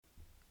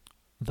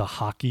The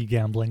Hockey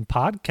Gambling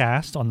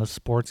Podcast on the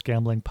Sports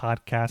Gambling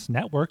Podcast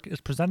Network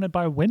is presented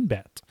by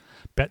WynnBET.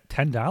 Bet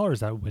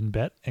 $10 at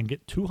WynnBET and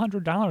get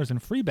 $200 in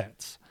free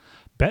bets.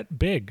 Bet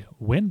big,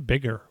 win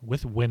bigger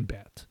with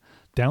WynnBET.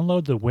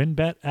 Download the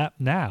WynnBET app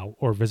now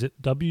or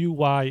visit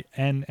wynnbet.com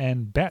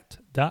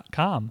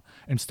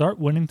and start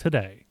winning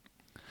today.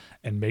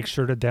 And make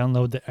sure to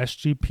download the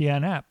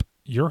SGPN app,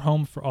 your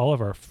home for all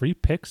of our free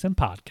picks and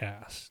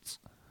podcasts.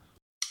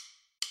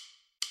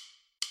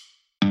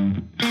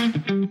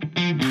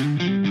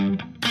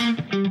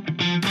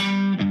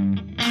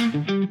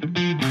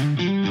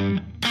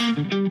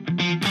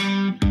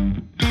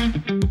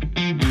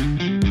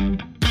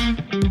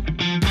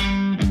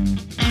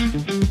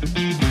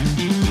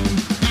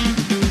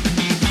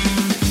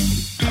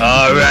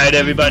 All right,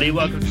 everybody,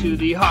 welcome to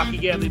the Hockey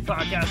Gambling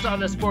Podcast on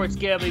the Sports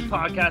Gambling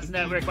Podcast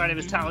Network. My name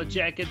is Tyler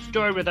Jenkins,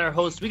 joined with our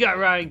hosts. We got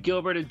Ryan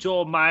Gilbert and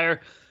Joel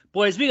Meyer.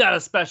 Boys, we got a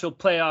special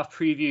playoff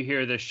preview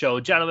here of the show.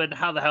 Gentlemen,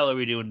 how the hell are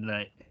we doing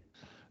tonight?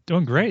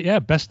 Doing great, yeah.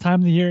 Best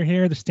time of the year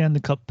here. The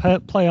Stanley Cup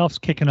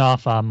playoffs kicking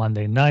off on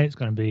Monday night. It's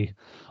going to be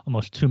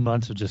almost 2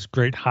 months of just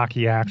great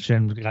hockey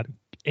action. We got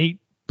 8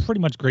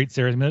 pretty much great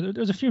series. I mean,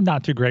 there's a few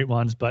not too great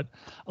ones, but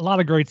a lot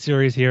of great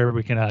series here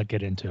we can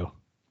get into.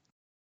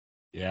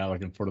 Yeah,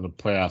 looking forward to the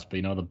playoffs.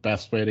 But, the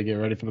best way to get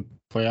ready for the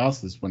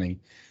playoffs is winning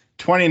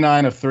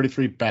 29 of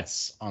 33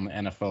 bets on the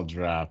NFL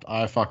draft.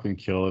 I fucking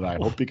killed it. I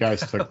hope you guys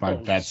took my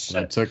bets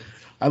that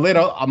I laid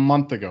out a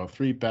month ago,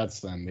 3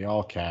 bets, and they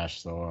all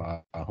cashed.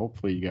 So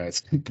hopefully you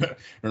guys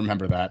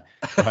remember that.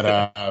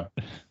 But,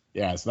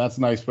 yeah, so that's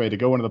a nice way to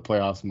go into the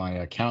playoffs. My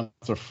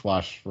accounts are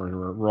flush. We're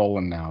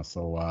rolling now.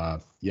 So,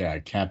 yeah, I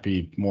can't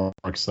be more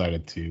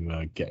excited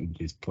to get into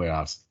these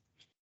playoffs.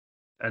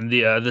 And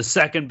the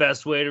second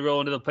best way to roll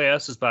into the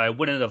playoffs is by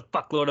winning a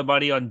fuckload of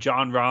money on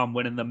John Rahm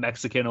winning the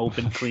Mexican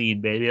Open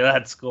clean, baby.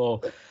 Let's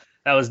go.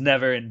 That was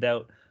never in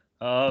doubt.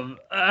 All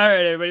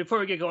right, everybody, before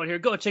we get going here,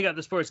 go check out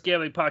the Sports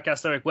Gambling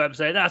Podcast Network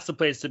website. That's the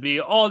place to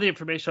be. All the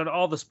information on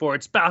all the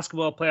sports.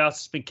 Basketball playoffs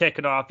has been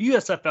kicking off.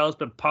 USFL has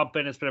been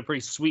pumping. It's been a pretty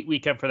sweet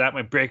weekend for that.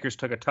 My Breakers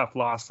took a tough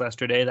loss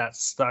yesterday. That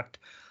sucked.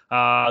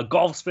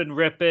 Golf's been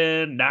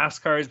ripping.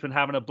 NASCAR's been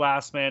having a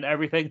blast, man.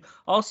 Everything.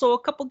 Also, a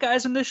couple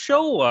guys in this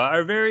show,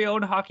 our very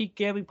own Hockey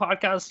Gambling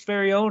Podcast's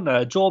very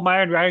own Joel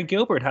Meyer and Ryan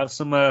Gilbert have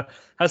some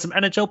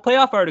NHL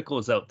playoff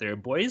articles out there,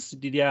 boys.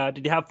 Did you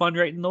have fun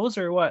writing those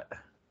or what?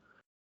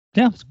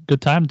 Yeah, it's a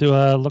good time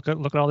to look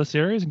at all the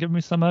series and give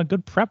me some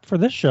good prep for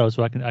this show,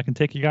 so I can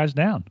take you guys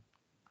down.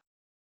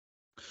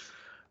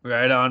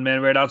 Right on,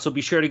 man. Right on. So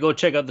be sure to go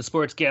check out the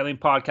Sports Gambling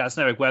Podcast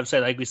Network website,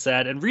 like we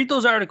said, and read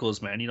those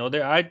articles, man.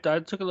 I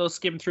took a little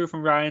skim through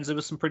from Ryan's. It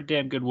was some pretty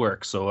damn good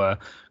work. So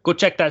go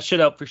check that shit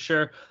out for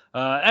sure.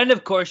 And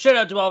of course, shout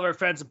out to all of our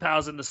friends and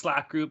pals in the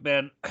Slack group,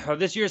 man.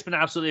 This year's been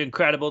absolutely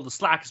incredible. The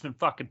Slack has been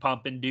fucking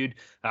pumping, dude.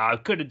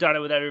 Couldn't have done it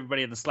without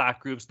everybody in the Slack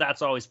groups.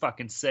 That's always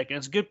fucking sick. And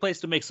it's a good place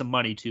to make some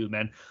money too,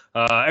 man.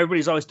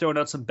 Everybody's always throwing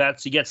out some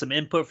bets. You get some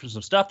input from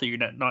some stuff that you're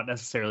not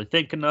necessarily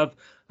thinking of.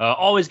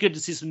 Always good to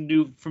see some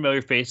new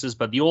familiar faces,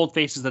 but the old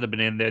faces that have been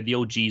in there, the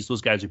OGs,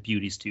 those guys are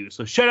beauties too.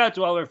 So shout out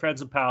to all our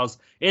friends and pals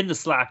in the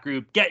Slack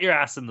group. Get your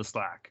ass in the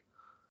Slack.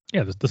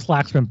 Yeah, the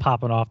Slack's been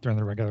popping off during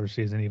the regular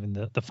season, even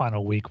the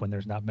final week when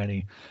there's not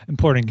many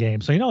important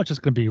games. So, it's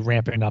just going to be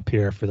ramping up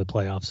here for the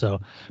playoffs.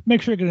 So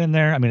make sure you get in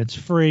there. I mean, it's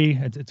free.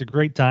 It's a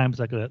great time. It's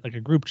like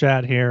a group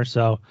chat here.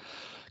 So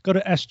go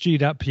to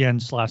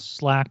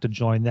sg.pn/Slack to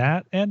join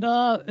that. And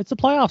it's a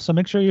playoff, so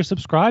make sure you're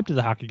subscribed to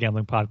the Hockey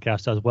Gambling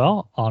Podcast as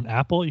well. On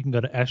Apple, you can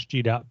go to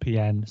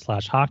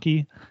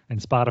sg.pn/hockey,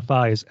 and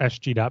Spotify is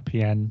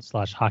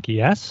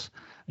sg.pn/hockeys,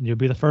 and you'll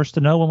be the first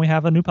to know when we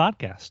have a new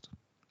podcast.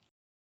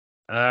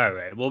 All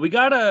right. Well, we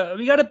got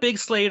a big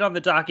slate on the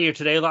docket here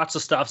today. Lots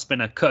of stuff's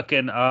been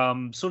cooking.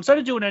 So instead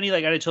of doing any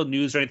NHL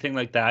news or anything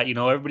like that,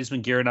 everybody's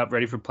been gearing up,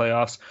 ready for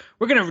playoffs.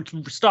 We're gonna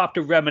stop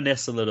to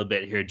reminisce a little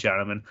bit here,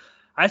 gentlemen.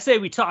 I say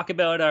we talk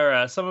about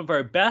our some of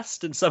our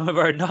best and some of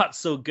our not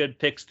so good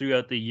picks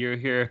throughout the year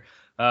here.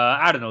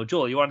 I don't know,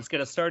 Joel, you want to get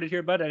us started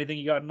here, bud? Anything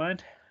you got in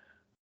mind?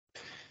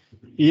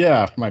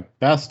 Yeah, my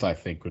best I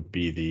think would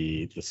be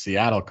the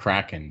Seattle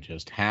Kraken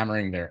just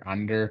hammering their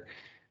under.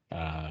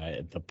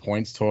 The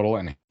points total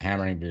and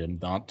hammering them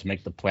not to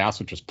make the playoffs,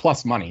 which was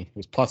plus money. It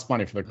was plus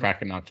money for the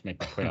Kraken not to make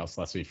the playoffs,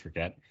 lest we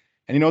forget.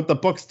 And the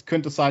books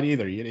couldn't decide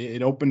either.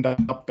 It opened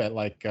up at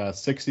like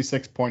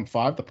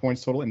 66.5, the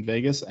points total in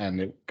Vegas,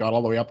 and it got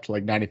all the way up to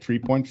like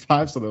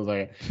 93.5. So there was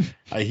like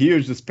a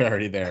huge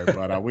disparity there.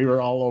 But we were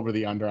all over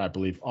the under, I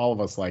believe. All of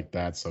us like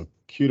that. So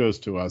kudos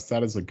to us.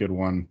 That is a good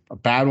one. A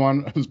bad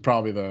one was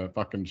probably the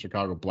fucking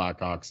Chicago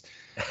Blackhawks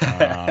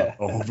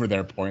over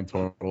their point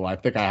total. I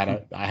think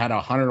I had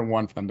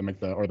 101 for them to make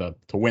to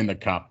win the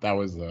cup. That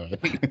was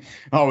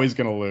always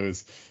gonna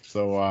lose.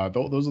 So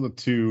those are the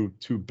two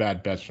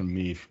bad bets from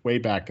me way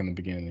back in the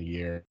beginning of the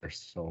year.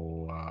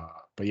 So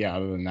but yeah,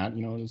 other than that,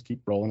 just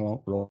keep rolling,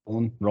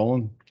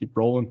 keep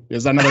rolling.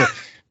 Is that another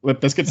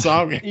Limp Bizkit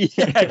song?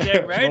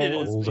 Yeah, right. It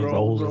is.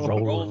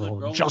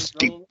 Roll. Just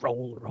keep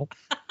rolling.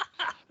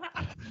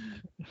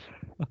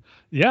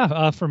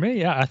 Yeah, for me,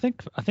 yeah, I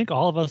think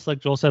all of us, like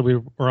Joel said, we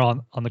were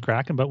on the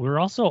Kraken, but we were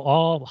also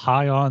all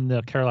high on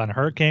the Carolina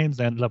Hurricanes.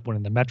 They ended up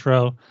winning the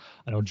Metro.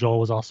 I know Joel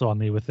was also on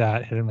me with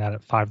that, hitting that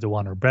at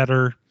 5-1 or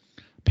better.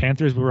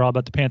 Panthers, we were all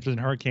about the Panthers and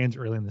Hurricanes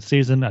early in the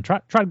season. I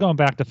tried going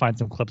back to find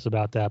some clips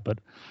about that, but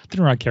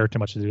didn't really care too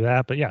much to do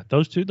that. But yeah,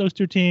 those two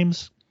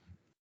teams,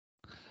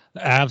 the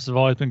Avs have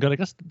always been good. I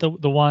guess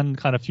the one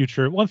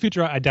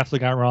future I definitely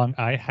got wrong.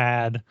 I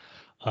had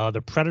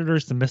the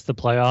Predators to miss the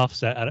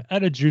playoffs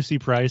at a juicy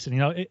price,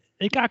 and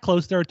it got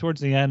close there towards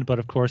the end. But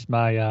of course,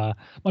 my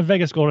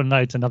Vegas Golden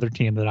Knights, another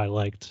team that I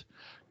liked,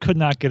 could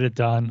not get it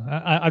done.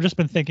 I've just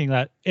been thinking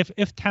that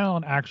if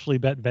Talon actually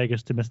bet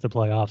Vegas to miss the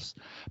playoffs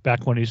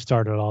back when he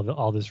started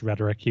all this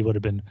rhetoric, he would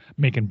have been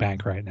making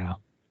bank right now.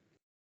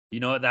 You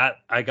know what, that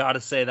I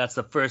gotta say, that's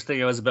the first thing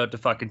I was about to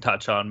fucking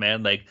touch on,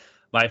 man. Like,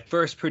 my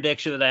first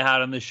prediction that I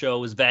had on the show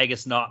was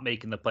Vegas not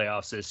making the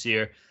playoffs this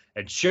year.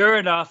 And sure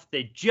enough,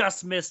 they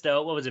just missed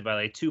out. What was it, by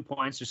like 2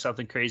 points or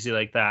something crazy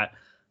like that?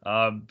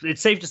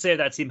 It's safe to say if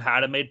that team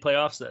had made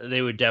playoffs,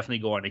 they would definitely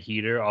go on a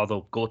heater,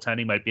 although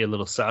goaltending might be a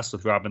little sus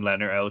with Robin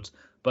Lehner out.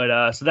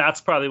 But so that's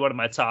probably one of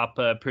my top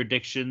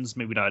predictions.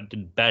 Maybe not,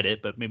 didn't bet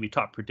it, but maybe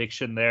top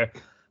prediction there.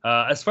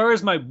 As far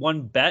as my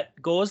one bet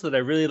goes that I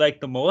really like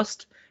the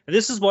most, and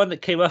this is one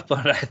that came up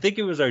on, I think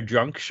it was our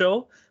drunk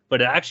show,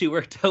 but it actually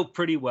worked out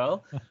pretty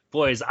well.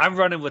 Boys, I'm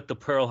running with the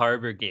Pearl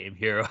Harbor game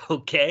here,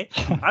 okay?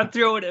 I'm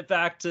throwing it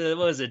back to,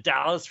 what was it,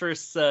 Dallas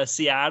versus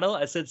Seattle?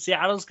 I said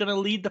Seattle's going to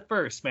lead the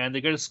first, man.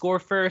 They're going to score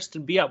first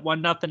and be up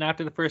 1-0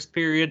 after the first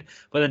period,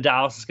 but then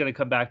Dallas is going to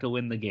come back to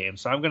win the game.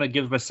 So I'm going to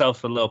give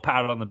myself a little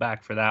pat on the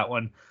back for that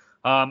one.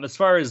 As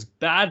far as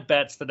bad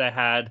bets that I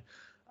had,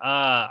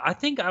 I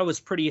think I was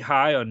pretty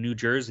high on New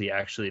Jersey,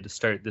 actually, to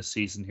start this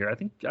season here. I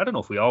don't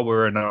know if we all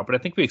were or not, but I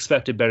think we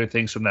expected better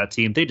things from that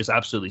team. They just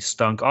absolutely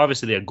stunk.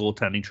 Obviously, they had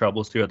goaltending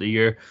troubles throughout the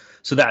year,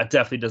 so that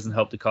definitely doesn't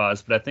help the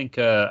cause. But I think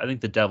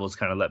the Devils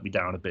kind of let me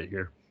down a bit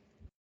here.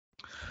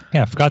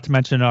 Yeah, I forgot to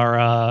mention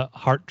our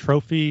Hart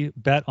Trophy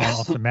bet on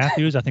Austin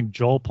Matthews. I think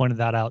Joel pointed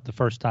that out the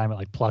first time at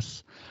like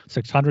plus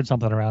 600,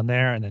 something around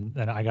there. And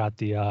then I got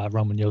the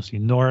Roman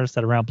Josi Norris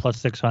at around plus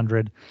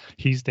 600.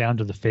 He's down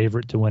to the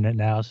favorite to win it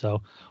now.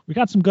 So we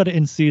got some good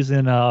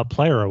in-season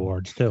player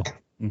awards, too.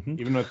 Mm-hmm.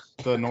 Even with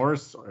the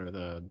Norris or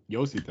the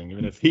Josi thing,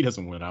 even if he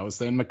doesn't win, I was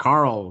saying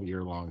McCarl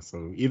year long.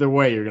 So either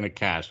way, you're going to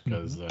cash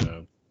because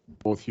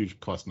both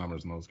huge plus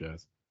numbers in those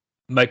guys.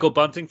 Michael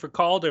Bunting for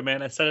Calder,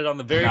 man. I said it on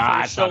the very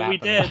first show we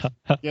did.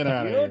 Get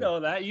out of here. You don't know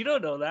that. You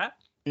don't know that.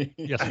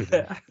 Yes, we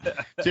did.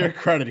 To your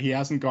credit, he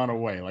hasn't gone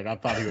away. Like, I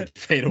thought he would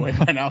fade away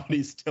by now, but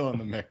he's still in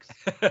the mix.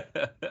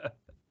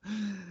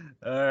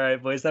 All right,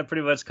 boys. That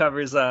pretty much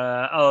covers all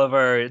of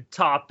our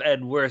top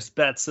and worst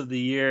bets of the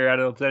year. I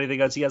don't know if there's anything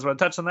else you guys want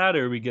to touch on that,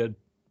 or are we good?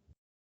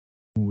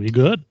 We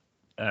good.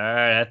 All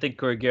right. I think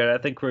we're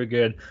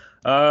good.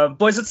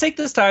 Boys, let's take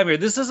this time here.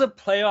 This is a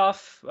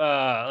playoff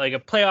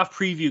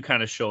preview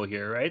kind of show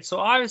here, right? So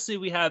obviously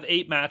we have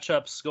 8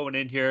 matchups going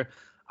in here.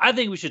 I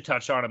think we should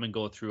touch on them and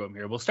go through them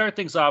here. We'll start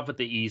things off with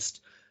the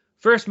East.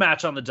 First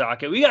match on the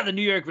docket, we got the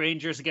New York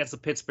Rangers against the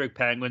Pittsburgh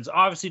Penguins.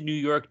 Obviously, New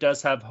York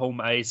does have home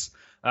ice.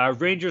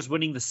 Rangers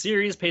winning the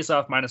series pays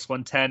off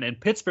 -110, and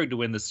Pittsburgh to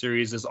win the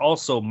series is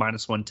also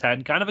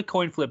 -110. Kind of a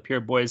coin flip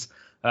here, boys.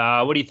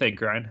 What do you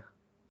think, Ryan?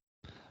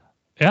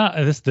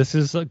 Yeah, this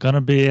is going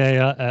to be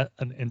an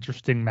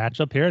interesting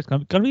matchup here. It's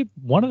going to be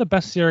one of the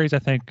best series, I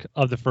think,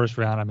 of the first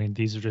round. I mean,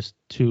 these are just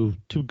two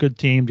good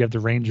teams. You have the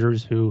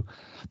Rangers, who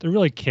they're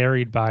really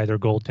carried by their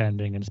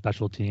goaltending and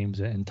special teams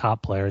and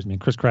top players. I mean,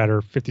 Chris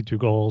Kreider, 52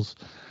 goals,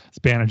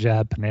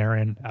 Zibanejad,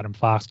 Panarin, Adam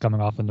Fox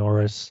coming off of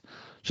Norris.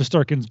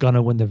 Shesterkin's going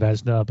to win the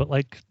Vezina, but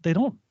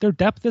their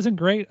depth isn't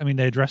great. I mean,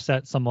 they addressed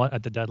that somewhat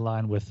at the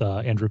deadline with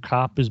Andrew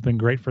Kopp, who's been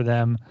great for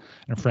them,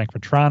 and Frank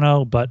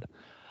Vetrano, but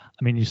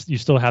I mean, you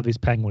still have these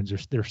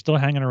Penguins. They're still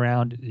hanging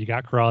around. You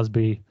got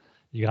Crosby,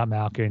 you got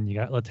Malkin, you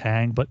got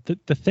Letang. But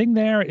the thing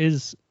there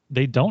is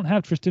they don't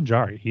have Tristan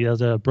Jarry. He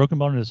has a broken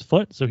bone in his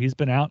foot, so he's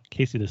been out.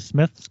 Casey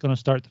DeSmith is going to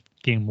start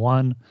game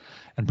 1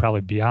 and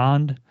probably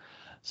beyond.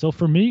 So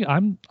for me,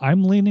 I'm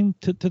leaning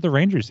to the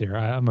Rangers here.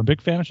 I'm a big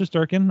fan of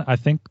Shesterkin. I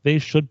think they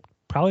should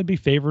probably be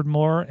favored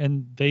more,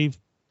 and they've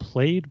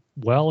played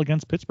well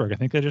against Pittsburgh. I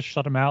think they just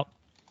shut them out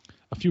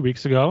a few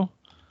weeks ago.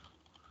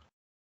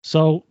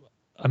 So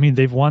I mean,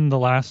 they've won the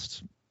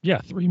last,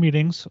 3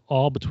 meetings,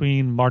 all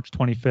between March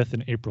 25th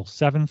and April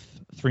 7th,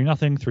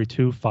 3-0,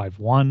 3-2,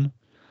 5-1.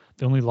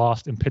 They only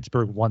lost in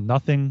Pittsburgh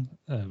 1-0.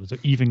 It was an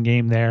even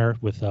game there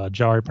with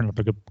Jarry putting up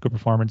a good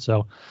performance.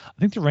 So I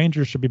think the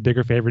Rangers should be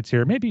bigger favorites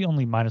here, maybe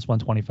only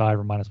 -125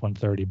 or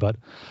 -130, but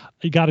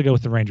you got to go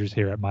with the Rangers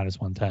here at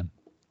 -110.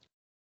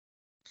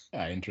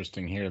 Yeah,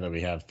 interesting here that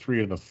we have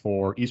 3 of the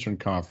 4 Eastern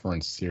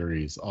Conference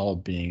series all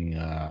being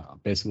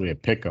basically a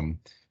pick'em.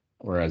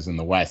 Whereas in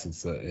the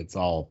West, it's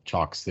all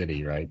chalk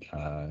city, right?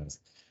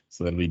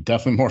 So it'll be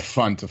definitely more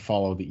fun to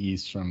follow the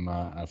East from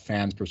a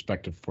fan's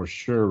perspective for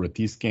sure. With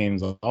these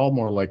games, all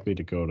more likely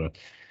to go to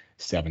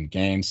 7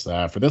 games.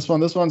 For this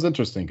one's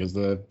interesting because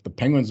the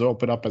Penguins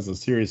open up as a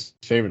series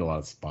favorite a lot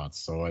of spots.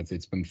 So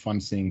it's been fun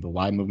seeing the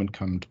line movement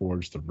come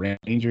towards the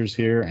Rangers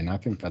here, and I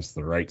think that's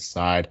the right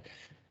side.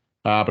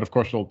 But of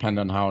course, it'll depend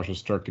on how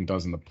Shesterkin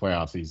does in the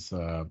playoffs. He's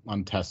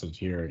untested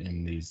here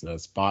in these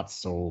spots,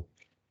 so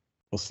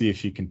we'll see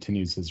if he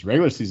continues his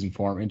regular season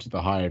form into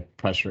the high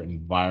pressure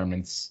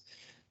environments.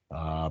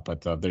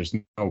 But there's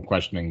no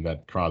questioning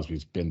that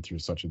Crosby's been through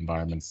such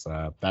environments.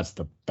 That's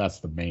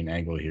the main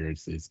angle here.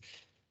 Is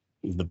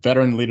the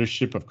veteran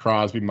leadership of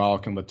Crosby,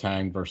 Malkin,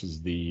 Letang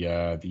versus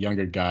the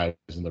younger guys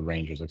in the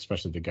Rangers,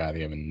 especially the guy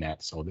they have in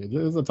net. So it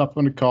is a tough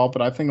one to call,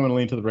 but I think I'm going to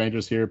lean to the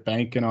Rangers here,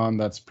 banking on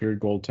that superior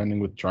goaltending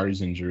with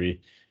Jarry's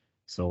injury.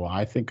 So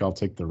I think I'll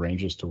take the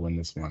Rangers to win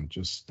this one.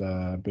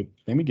 But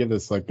let me give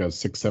this like a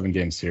 6-7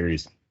 game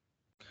series.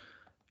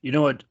 You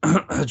know what?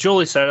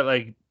 Jolie said it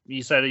like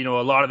he said, a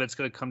lot of it's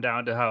going to come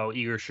down to how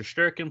Igor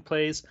Shesterkin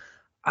plays.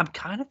 I'm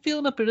kind of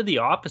feeling a bit of the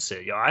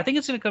opposite. I think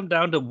it's going to come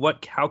down to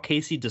how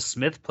Casey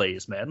DeSmith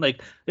plays, man.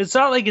 Like, it's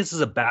not like this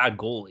is a bad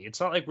goalie. It's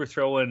not like we're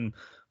throwing,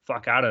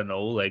 I don't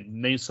know, like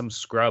name some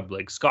scrub,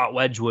 like Scott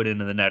Wedgwood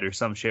into the net or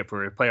some shit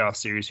for a playoff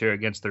series here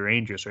against the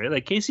Rangers, right?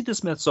 Like, Casey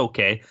DeSmith's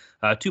okay.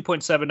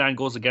 2.79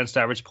 goals against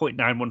average,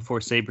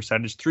 0.914 save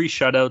percentage, 3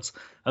 shutouts,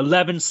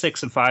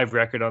 11-6-5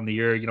 record on the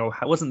year.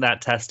 Wasn't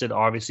that tested,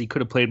 obviously.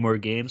 Could have played more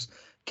games.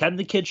 Can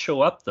the kid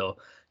show up, though?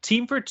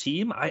 Team for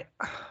team,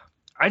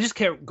 I just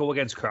can't go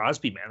against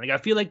Crosby, man. Like, I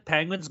feel like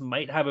Penguins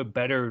might have a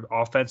better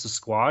offensive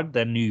squad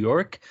than New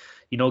York.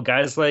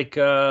 Guys like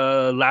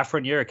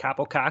Lafreniere,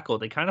 Capo Caco,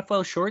 they kind of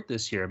fell short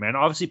this year, man.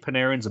 Obviously,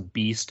 Panarin's a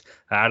beast.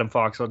 Adam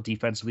Fox on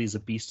defensively is a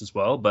beast as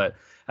well. But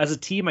as a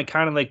team, I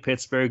kind of like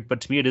Pittsburgh.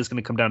 But to me, it is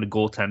going to come down to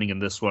goaltending in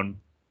this one.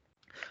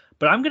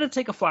 But I'm going to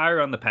take a flyer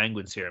on the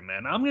Penguins here,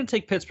 man. I'm going to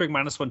take Pittsburgh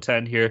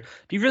 -110 here.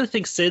 Do you really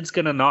think Sid's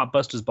going to not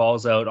bust his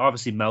balls out?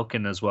 Obviously,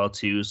 Malkin as well,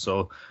 too.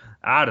 So,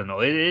 I don't know.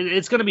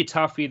 It's going to be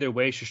tough either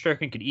way.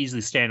 Shesterkin could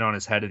easily stand on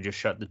his head and just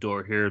shut the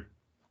door here.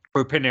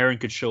 Or Panarin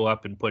could show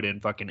up and put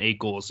in fucking 8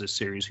 goals this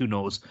series. Who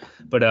knows?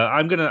 But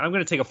I'm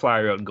gonna take a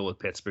flyer out and go with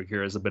Pittsburgh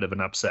here as a bit of an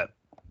upset.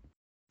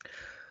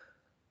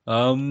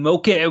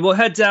 Okay, we'll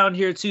head down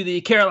here to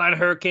the Carolina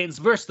Hurricanes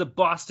versus the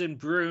Boston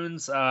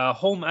Bruins.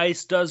 Home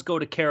ice does go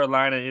to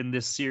Carolina in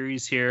this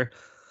series here.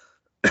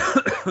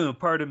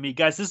 Pardon me,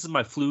 guys. This is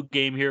my flu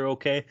game here,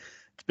 okay?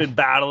 It's been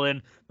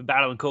battling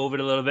COVID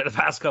a little bit the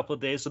past couple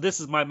of days. So this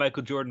is my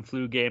Michael Jordan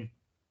flu game.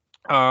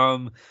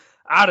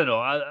 I don't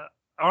know.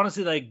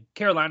 Honestly, like,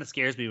 Carolina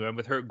scares me, man,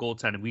 with hurt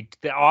goaltending.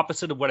 The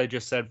opposite of what I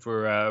just said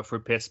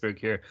for Pittsburgh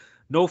here.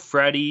 No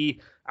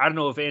Freddie. I don't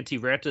know if Antti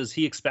Raanta, is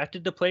he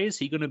expected to play? Is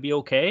he going to be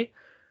okay?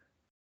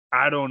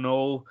 I don't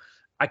know.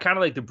 I kind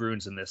of like the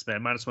Bruins in this,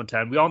 man.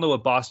 -110. We all know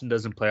what Boston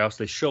does in playoffs.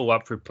 They show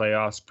up for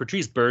playoffs.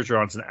 Patrice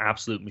Bergeron's an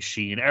absolute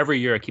machine. Every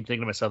year I keep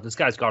thinking to myself, this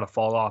guy's got to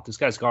fall off. This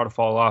guy's got to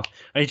fall off.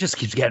 And he just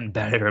keeps getting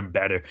better and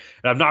better.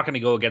 And I'm not going to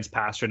go against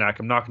Pasternak.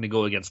 I'm not going to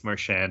go against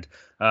Marchand.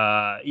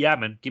 Yeah,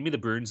 man, give me the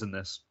Bruins in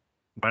this.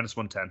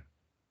 -110.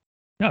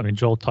 Yeah, I mean,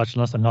 Joel touched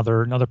on this.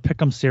 Another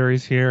pick'em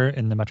series here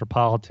in the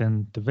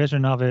Metropolitan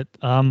Division of it.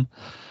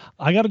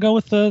 I got to go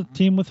with the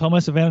team with home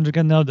ice advantage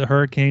again, though. The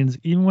Hurricanes,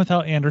 even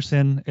without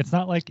Anderson, it's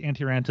not like Antti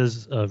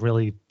Raanta's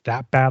really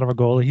that bad of a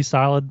goalie. He's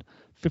solid.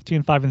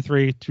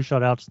 15-5-3, 2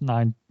 shutouts,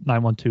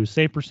 9.912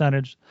 save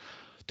percentage,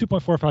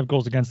 2.45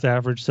 goals against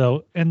average.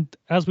 So, and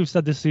as we've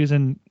said this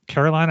season,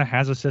 Carolina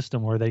has a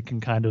system where they can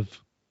kind of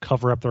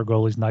cover up their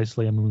goalies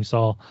nicely. I mean, we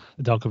saw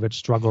Nedeljkovic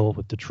struggle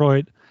with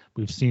Detroit.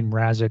 We've seen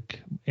Mrazek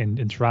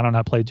in Toronto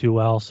not play too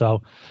well.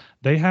 So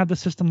they have the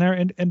system there.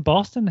 And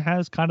Boston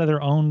has kind of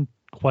their own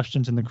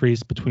questions in the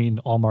crease between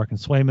Allmark and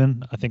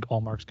Swayman. I think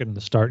Allmark's getting the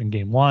start in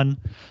game 1.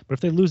 But if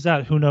they lose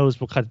that, who knows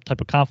what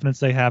type of confidence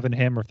they have in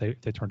him, or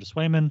if they turn to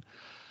Swayman.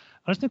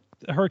 I just think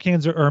the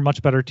Hurricanes are a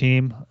much better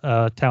team.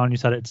 Talon, you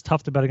said it's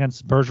tough to bet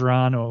against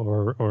Bergeron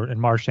or in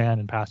Marchand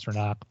and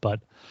Pasternak,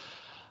 but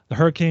the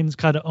Hurricanes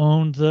kind of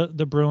owned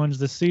the Bruins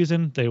this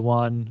season. They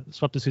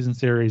swept the season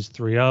series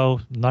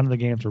 3-0. None of the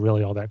games were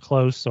really all that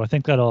close. So I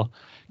think that'll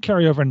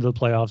carry over into the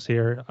playoffs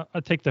here. I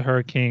take the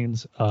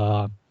Hurricanes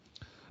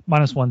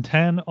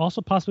 -110.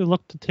 Also possibly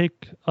look to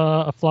take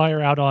a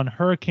flyer out on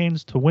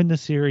Hurricanes to win the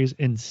series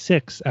in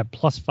 6 at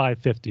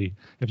 +550,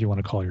 if you want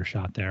to call your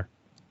shot there.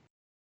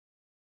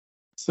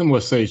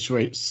 Similar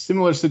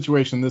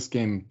situation in this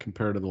game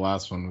compared to the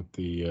last one with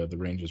the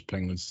Rangers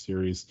Penguins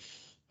series.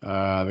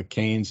 The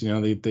Canes,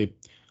 they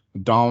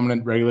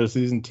dominant regular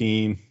season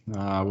team.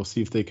 We'll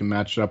see if they can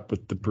match up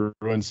with the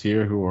Bruins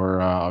here, who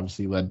are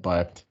obviously led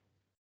by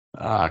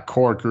a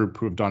core group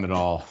who have done it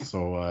all.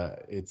 So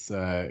it's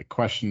a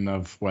question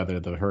of whether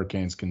the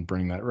Hurricanes can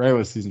bring that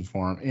regular season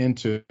form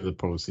into the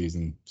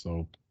postseason.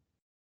 So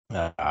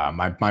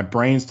my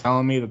brain's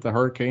telling me that the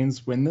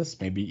Hurricanes win this,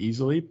 maybe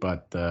easily,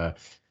 but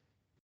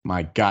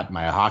my gut,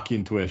 my hockey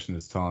intuition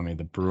is telling me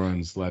the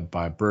Bruins, led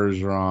by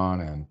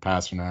Bergeron and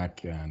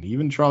Pasternak and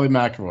even Charlie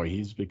McAvoy,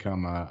 he's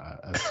become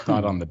a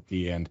stud on the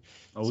D end.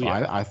 So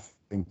yeah. I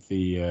think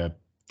the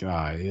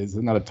guy is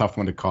not a tough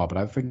one to call, but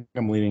I think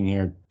I'm leaning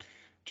here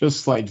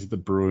just slightly to the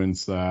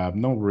Bruins.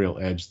 No real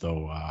edge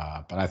though.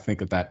 But I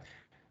think that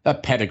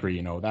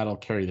pedigree, that'll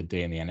carry the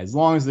day in the end, as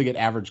long as they get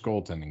average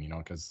goaltending,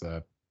 because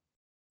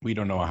we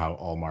don't know how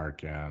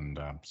Allmark and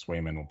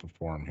Swayman will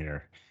perform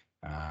here.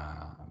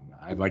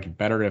 I'd like it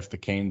better if the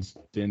Canes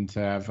didn't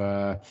have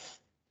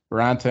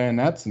Raanta and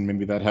nets, and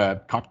maybe that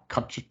had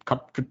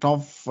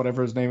Kotkov,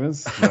 whatever his name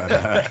is.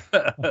 But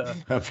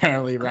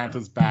apparently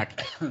Ranta's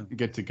back,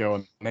 good to go,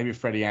 and maybe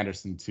Freddie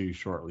Anderson too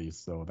shortly.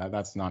 So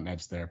that's not an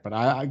edge there. But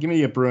I give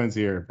me a Bruins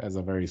here as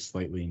a very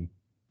slight lean.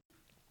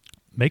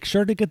 Make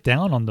sure to get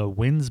down on the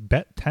Wins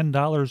Bet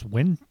 $10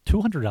 Win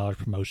 $200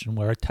 promotion,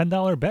 where a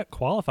 $10 bet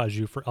qualifies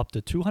you for up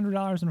to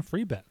 $200 in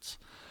free bets.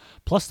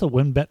 Plus, the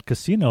WynnBET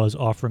Casino is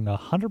offering a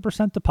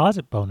 100%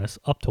 deposit bonus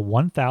up to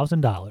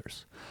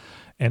 $1,000.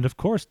 And of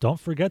course, don't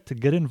forget to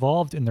get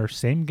involved in their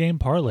same-game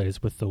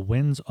parlays with the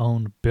Wynn's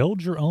own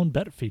Build Your Own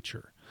Bet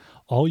feature.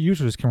 All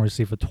users can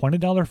receive a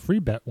 $20 free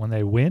bet when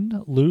they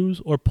win,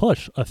 lose, or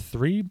push a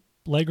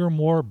 3-leg or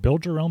more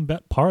Build Your Own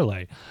Bet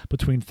parlay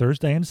between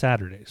Thursday and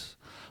Saturdays.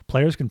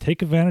 Players can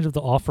take advantage of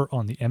the offer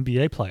on the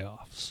NBA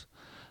playoffs.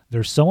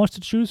 There's so much to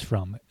choose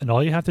from, and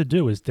all you have to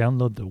do is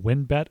download the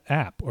WynnBET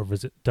app or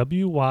visit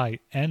wynnbet.com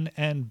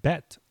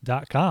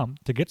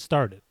to get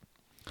started.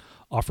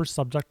 Offer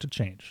subject to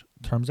change.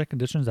 Terms and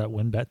conditions at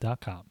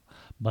wynnbet.com.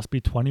 Must be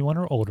 21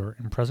 or older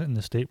and present in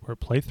the state where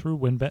playthrough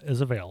WynnBET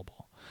is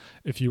available.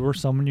 If you or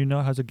someone you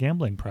know has a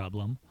gambling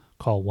problem,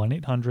 call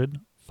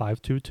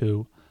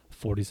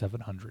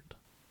 1-800-522-4700.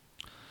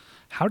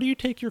 How do you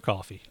take your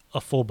coffee?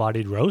 A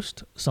full-bodied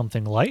roast?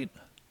 Something light?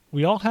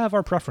 We all have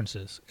our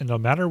preferences, and no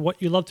matter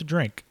what you love to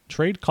drink,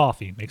 Trade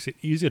Coffee makes it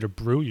easy to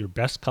brew your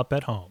best cup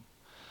at home.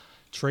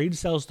 Trade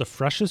sells the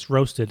freshest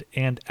roasted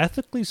and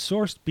ethically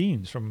sourced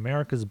beans from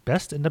America's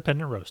best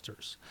independent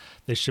roasters.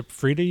 They ship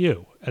free to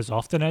you, as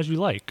often as you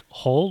like,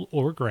 whole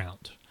or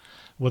ground.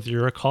 Whether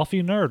you're a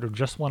coffee nerd or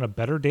just want a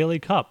better daily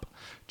cup,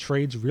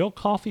 Trade's real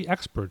coffee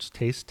experts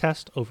taste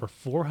test over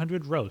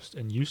 400 roasts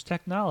and use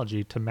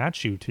technology to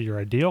match you to your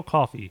ideal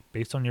coffee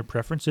based on your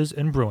preferences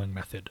and brewing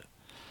method.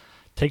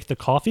 Take the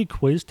coffee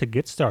quiz to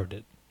get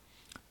started.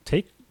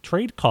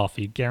 Trade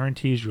Coffee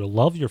guarantees you'll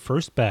love your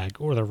first bag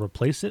or they'll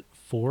replace it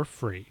for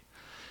free.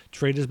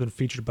 Trade has been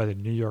featured by the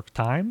New York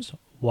Times,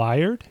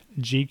 Wired,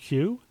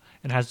 GQ,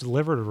 and has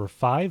delivered over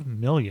 5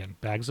 million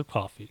bags of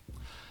coffee.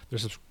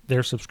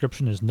 Their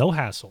subscription is no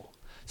hassle.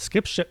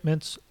 Skip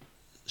shipments,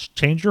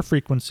 change your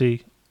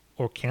frequency,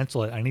 or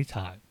cancel at any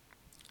time.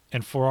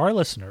 And for our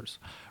listeners,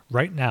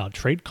 right now,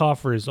 Trade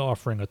Coffee is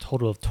offering a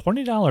total of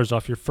 $20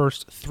 off your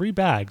first 3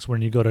 bags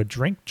when you go to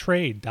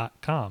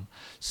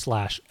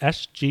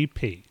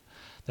drinktrade.com/SGP.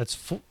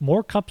 That's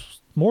more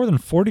than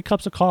 40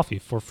 cups of coffee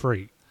for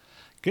free.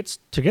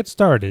 To get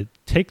started,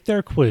 take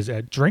their quiz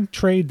at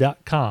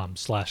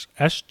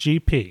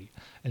drinktrade.com/SGP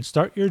and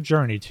start your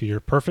journey to your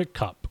perfect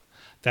cup.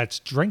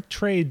 That's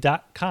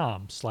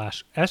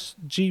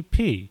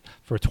drinktrade.com/SGP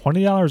for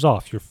 $20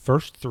 off your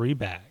first 3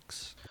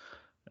 bags.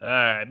 All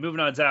right, moving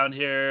on down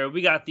here.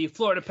 We got the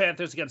Florida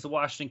Panthers against the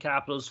Washington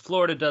Capitals.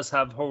 Florida does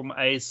have home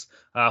ice.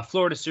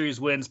 Florida series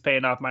wins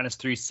paying off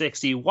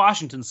 -360.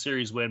 Washington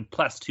series win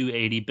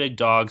 +280. Big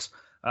dogs.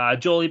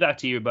 Jolie, back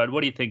to you, bud.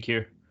 What do you think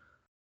here?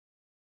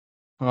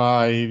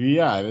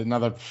 Yeah,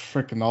 another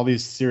freaking, all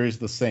these series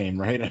the same,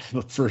 right?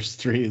 The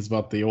first 3 is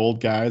about the old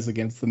guys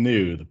against the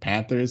new. The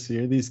Panthers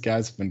here, these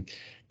guys have been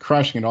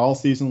crushing it all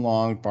season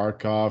long.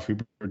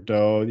 Barkov,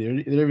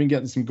 Huberdeau, they're even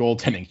getting some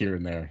goaltending here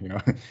and there,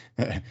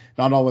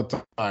 not all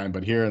the time,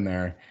 but here and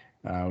there,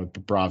 with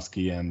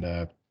Bobrovsky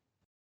and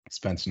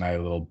Spencer Knight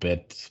a little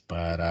bit.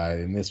 But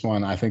in this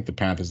one, I think the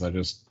Panthers are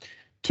just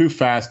too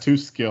fast, too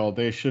skilled.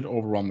 They should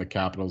overrun the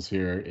Capitals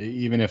here,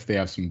 even if they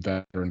have some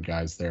veteran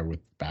guys there with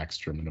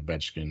Backstrom and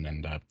Ovechkin.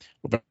 And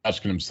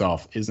Ovechkin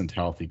himself isn't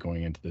healthy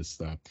going into this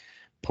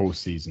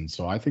postseason.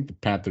 So I think the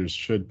Panthers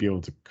should be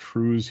able to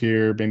cruise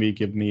here. Maybe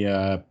give me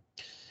a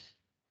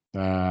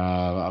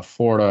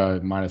Florida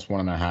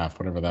 -1.5,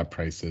 whatever that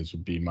price is,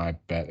 would be my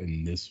bet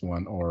in this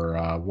one.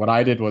 Or what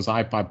I did was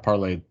I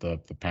parlayed the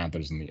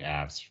Panthers and the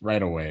Avs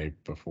right away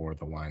before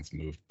the lines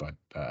moved. But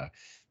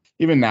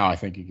even now, I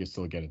think you can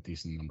still get a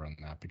decent number on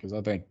that, because I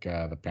think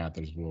the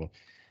Panthers will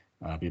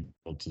be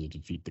able to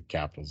defeat the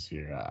Capitals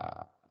here.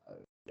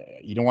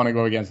 You don't want to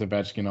go against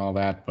Ovechkin and all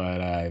that,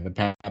 but the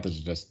Panthers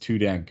are just too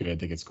damn good.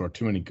 They can score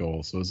too many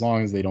goals. So as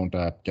long as they don't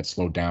get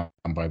slowed down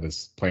by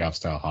this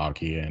playoff-style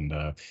hockey and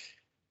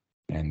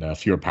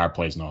fewer power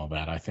plays and all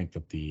that, I think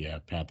that the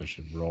Panthers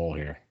should roll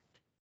here.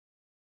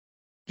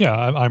 Yeah,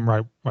 I'm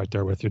right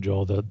there with you,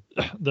 Joel.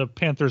 The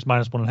Panthers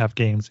 -1.5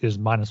 games is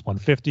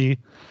 -150.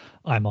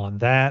 I'm on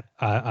that.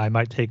 I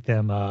might take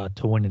them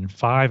to win in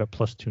 5 at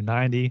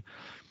 +290.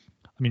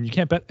 I mean, you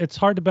can't bet. It's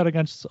hard to bet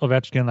against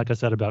Ovechkin, like I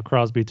said about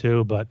Crosby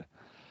too. But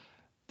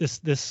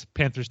this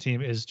Panthers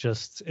team is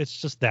just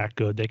that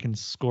good. They can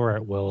score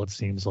at will, it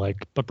seems like.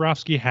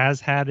 Bobrovsky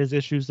has had his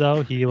issues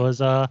though. He was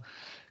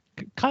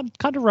kind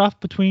of rough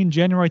between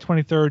January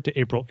 23rd to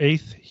April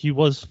 8th. He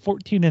was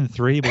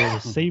 14-3, but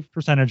with a save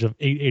percentage of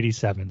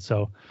 .887.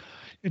 So,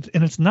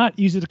 It's not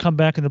easy to come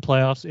back in the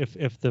playoffs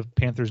if the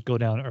Panthers go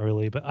down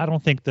early, but I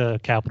don't think the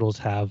Capitals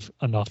have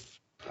enough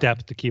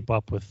depth to keep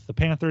up with the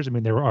Panthers. I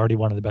mean, they were already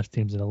one of the best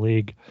teams in the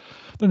league.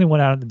 Then they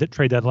went out at the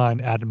trade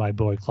deadline, added my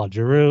boy Claude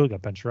Giroux,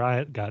 got Ben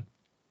Chiarot, got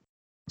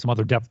some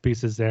other depth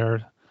pieces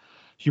there.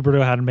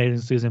 Huberdeau had an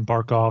amazing season.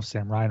 Barkov,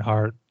 Sam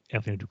Reinhart,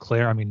 Anthony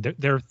Duclair. I mean,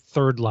 their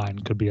third line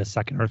could be a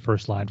second or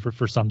first line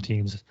for some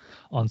teams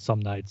on some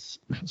nights.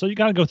 So you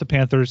got to go with the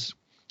Panthers.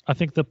 I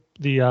think the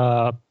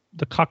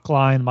Cuck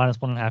line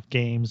 -1.5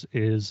 games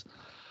is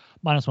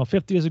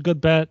 -150 is a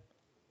good bet,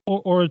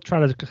 or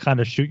try to kind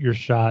of shoot your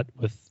shot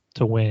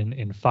to win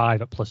in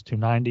 5 at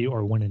 +290,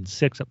 or win in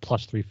 6 at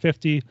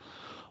 +350,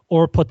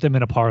 or put them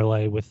in a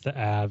parlay with the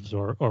Avs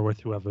or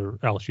with whoever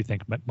else you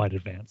think might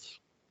advance.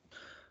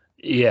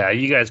 Yeah,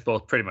 you guys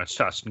both pretty much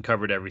touched and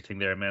covered everything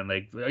there, man.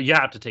 Like, you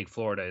have to take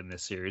Florida in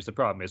this series. The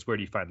problem is, where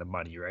do you find the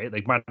money, right?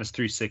 Like,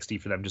 -360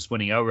 for them just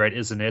winning outright,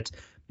 isn't it?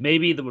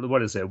 Maybe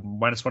what is it?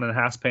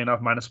 -1.5 paying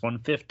off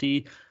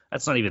 -150.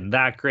 That's not even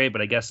that great,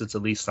 but I guess it's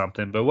at least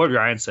something. But what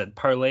Ryan said,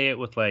 parlay it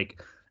with, like,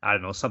 I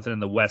don't know, something in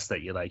the West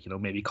that you like,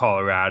 maybe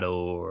Colorado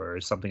or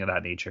something of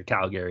that nature,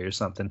 Calgary or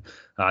something.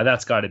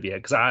 That's got to be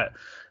it. Because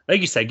like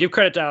you said, give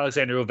credit to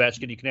Alexander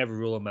Ovechkin. You can never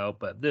rule him out,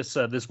 but this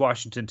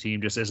Washington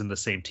team just isn't the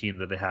same team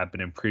that they have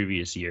been in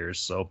previous years.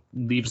 So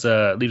leaves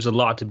a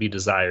lot to be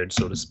desired,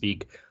 so to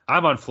speak.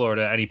 I'm on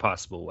Florida any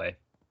possible way.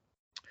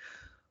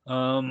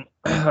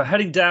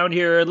 Heading down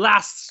here,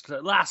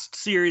 last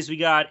series we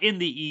got in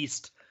the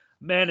East.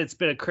 Man, it's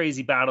been a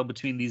crazy battle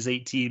between these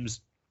 8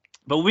 teams,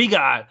 but we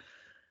got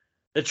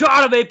the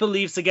Toronto Maple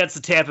Leafs against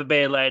the Tampa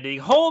Bay Lightning.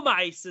 Home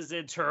ice is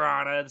in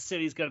Toronto. The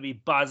city's going to be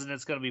buzzing.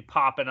 It's going to be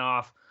popping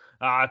off.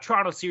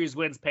 Toronto series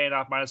wins paying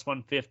off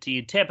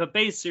 -115. Tampa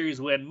Bay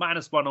series win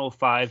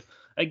 -105.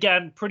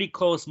 Again, pretty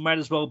close. Might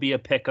as well be a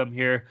pick 'em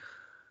here.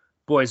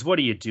 Boys, what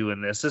do you do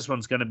in this? This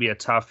one's going to be a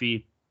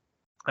toughie.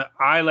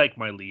 I like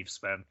my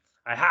Leafs, man.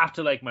 I have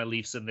to like my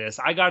Leafs in this.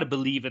 I got to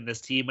believe in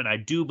this team, and I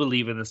do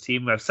believe in this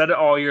team. I've said it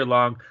all year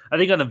long. I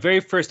think on the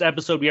very first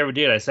episode we ever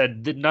did, I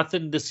said that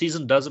nothing this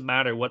season doesn't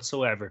matter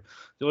whatsoever.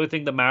 The only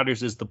thing that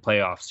matters is the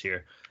playoffs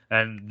here.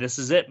 And this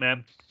is it,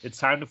 man. It's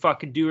time to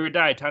fucking do or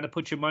die. Time to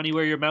put your money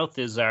where your mouth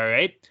is, all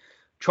right?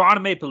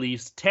 Toronto Maple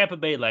Leafs, Tampa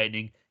Bay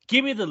Lightning.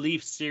 Give me the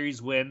Leafs series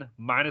win,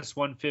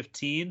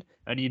 -115.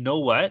 And you know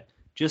what?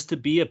 Just to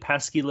be a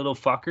pesky little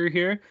fucker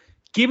here,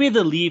 give me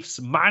the Leafs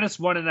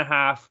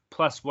 -1.5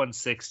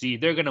 +160.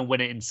 They're going to win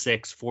it in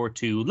 6,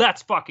 4-2.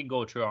 Let's fucking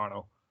go,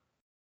 Toronto.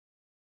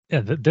 Yeah,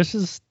 this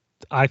is,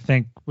 I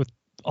think, with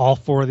all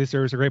 4 of these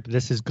series are great, but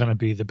this is going to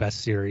be the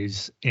best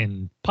series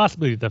in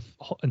possibly the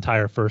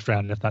entire first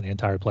round, if not the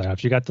entire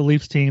playoffs. You got the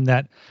Leafs team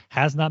that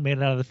has not made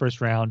it out of the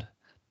first round.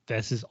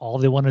 This is all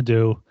they want to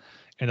do.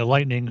 And the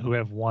Lightning, who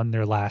have won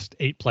their last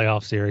 8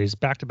 playoff series,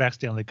 back-to-back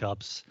Stanley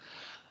Cups.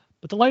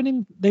 But the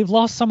Lightning, they've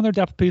lost some of their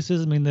depth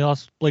pieces. I mean, they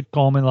lost Blake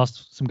Coleman,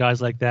 lost some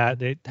guys like that.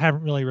 They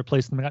haven't really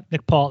replaced them. They got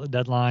Nick Paul at the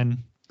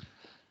deadline.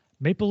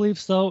 Maple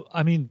Leafs, though,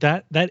 I mean,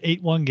 that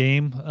 8-1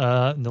 game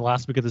in the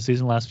last week of the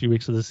season, last few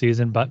weeks of the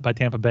season by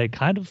Tampa Bay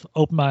kind of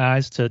opened my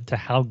eyes to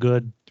how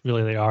good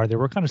really they are. They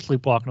were kind of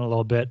sleepwalking a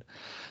little bit.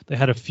 They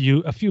had a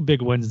few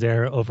big wins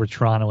there over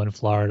Toronto and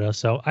Florida.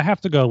 So I have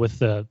to go with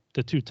the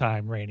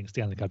 2-time reigning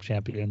Stanley Cup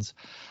champions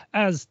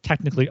as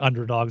technically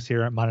underdogs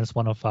here at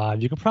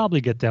 -105. You can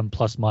probably get them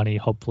plus money,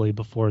 hopefully,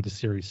 before the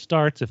series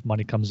starts if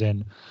money comes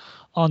in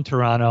on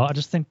Toronto. I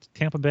just think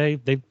Tampa Bay,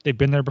 they've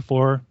been there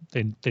before.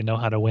 They know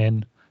how to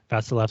win.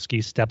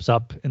 Vasilevsky steps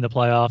up in the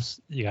playoffs.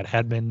 You got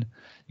Hedman.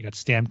 You got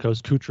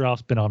Stamkos.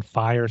 Kucherov's been on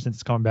fire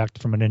since coming back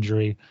from an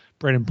injury.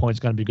 Braden Point's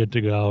going to be good to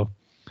go.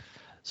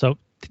 So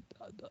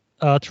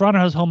Toronto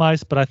has home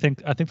ice, but I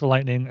think the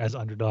Lightning as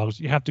underdogs,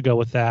 you have to go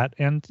with that.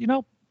 And,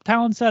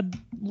 Talon said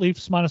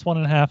Leafs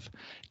 -1.5.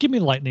 Give me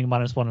the Lightning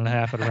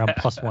 -1.5 at around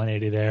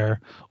 +180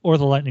 there, or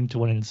the Lightning to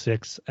win in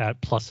 6 at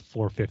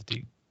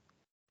 +450.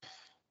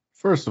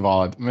 First of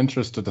all, I'm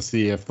interested to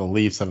see if the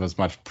Leafs have as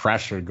much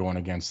pressure going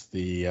against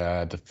the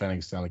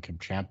defending Stanley Cup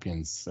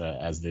champions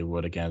as they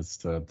would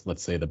against,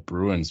 let's say, the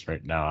Bruins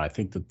right now. I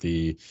think that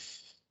the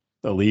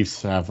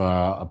Leafs have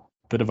a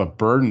bit of a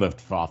burden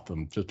lifted off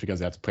them just because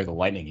they have to play the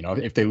Lightning.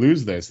 If they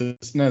lose this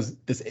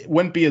it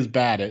wouldn't be as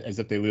bad as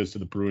if they lose to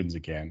the Bruins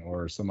again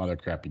or some other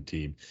crappy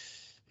team.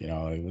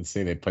 Let's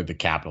say they played the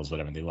Capitals,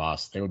 whatever, and they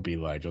lost. They would be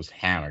like just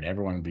hammered.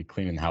 Everyone would be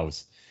cleaning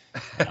house.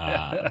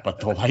 But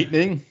the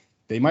Lightning,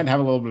 they might have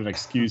a little bit of an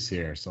excuse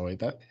here. So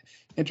that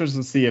interested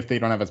to see if they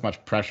don't have as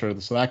much pressure.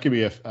 So that could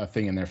be a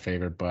thing in their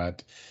favor.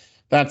 But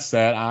that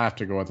said, I have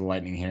to go with the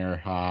Lightning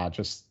here.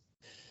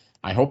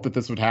 I hope that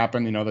this would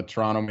happen. The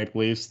Toronto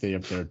Maple Leafs, they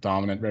have their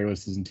dominant regular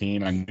season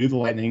team. I knew the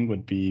Lightning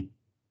would be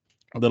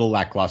a little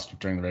lackluster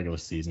during the regular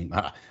season.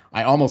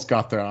 I almost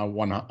got there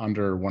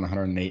under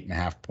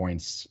 108.5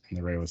 points in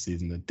the regular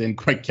season. It didn't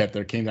quite get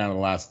there. Came down to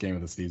the last game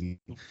of the season.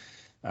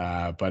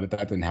 But that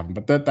didn't happen.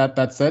 But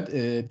that said,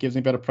 it gives me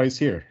a better price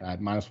here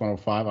at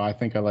 -105. I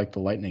think I like the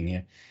Lightning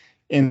here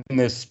in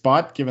this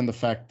spot, given the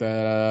fact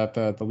that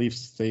the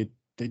Leafs, they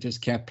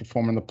just can't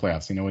perform in the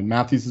playoffs. When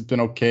Matthews has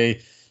been okay,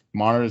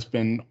 Marner's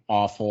been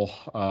awful.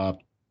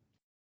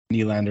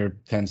 Nylander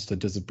tends to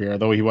disappear,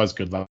 though he was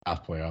good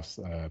last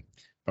playoffs.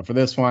 But for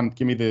this one,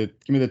 give me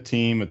the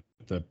team with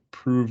the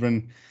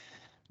proven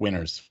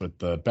winners with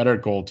the better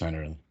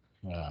goaltender.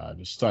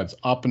 Just studs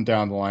up and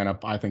down the lineup.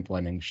 I think the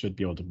Lightning should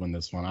be able to win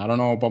this one. I don't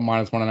know about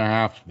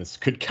 -1.5. This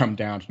could come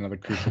down to another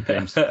crucial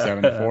game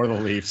 7 for the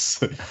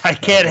Leafs. I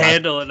can't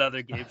handle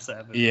another game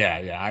 7.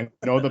 Yeah. I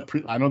know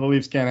the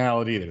Leafs can't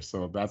handle it either.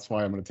 So that's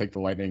why I'm going to take the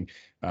Lightning.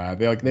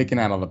 They can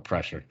handle the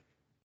pressure.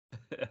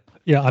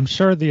 Yeah, I'm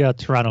sure the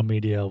Toronto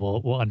media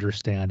will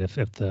understand if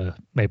the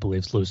Maple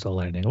Leafs lose to the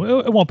Lightning.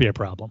 It won't be a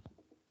problem.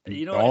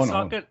 You know,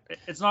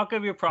 it's not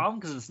gonna be a problem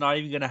because it's not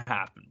even gonna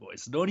happen,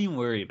 boys. So don't even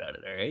worry about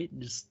it. All right,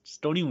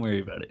 just don't even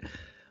worry about it.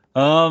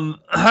 All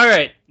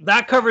right,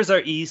 that covers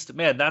our East.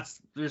 Man, that's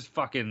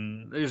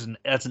an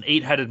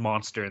 8-headed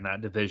monster in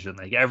that division.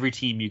 Like every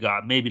team you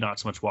got, maybe not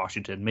so much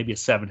Washington, maybe a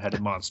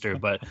 7-headed monster,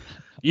 but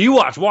you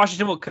watch,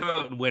 Washington will come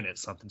out and win it.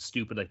 Something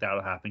stupid like that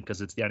will happen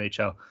because it's the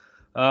NHL.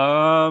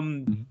 All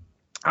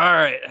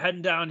right,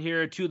 heading down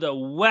here to the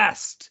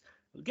West.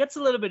 It gets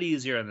a little bit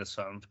easier on this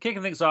one.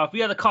 Kicking things off, we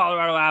have the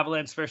Colorado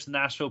Avalanche versus the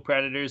Nashville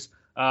Predators.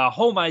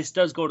 Home ice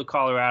does go to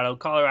Colorado.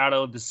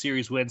 Colorado, the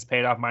series wins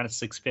paid off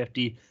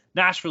 -650.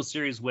 Nashville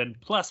series win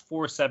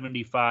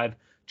 +475.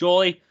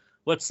 Jolie,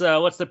 what's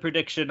the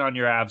prediction on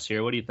your Avs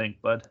here? What do you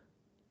think, bud?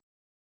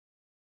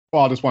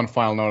 Well, just one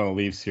final note on the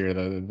Leafs here.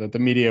 The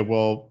media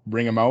will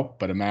bring them out,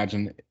 but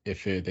imagine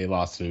if they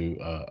lost to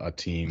a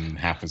team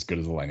half as good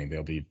as the Lightning.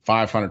 They'll be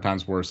 500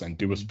 times worse, and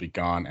Dubas will be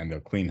gone, and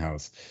they'll clean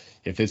house.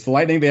 If it's the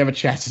Lightning, they have a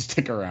chance to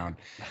stick around.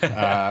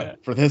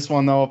 For this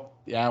one, though,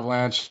 the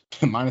Avalanche,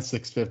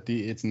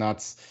 -650, it's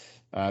nuts.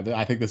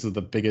 I think this is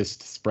the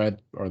biggest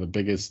spread or the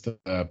biggest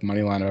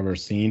money line I've ever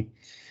seen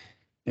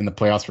in the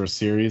playoffs for a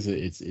series.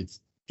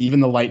 It's even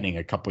the Lightning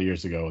a couple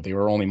years ago, they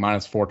were only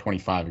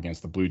 -425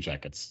 against the Blue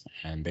Jackets,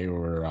 and they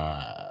were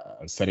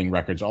setting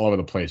records all over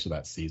the place for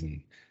that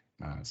season.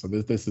 So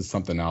this is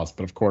something else.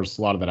 But of course,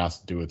 a lot of that has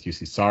to do with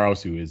Juuse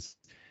Saros, who is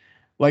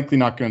likely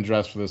not going to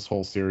dress for this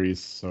whole series.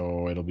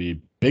 So it'll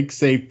be Big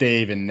Save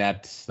Dave in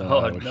net.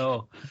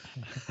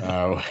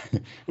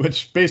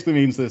 Which basically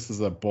means this is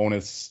a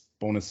bonus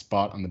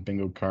spot on the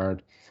bingo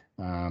card.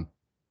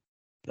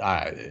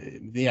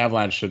 The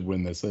Avalanche should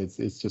win this.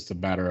 It's just a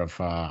matter of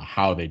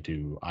how they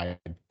do.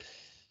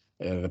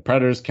 The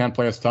Predators can't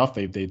play us tough.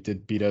 They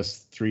did beat us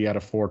 3 out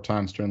of 4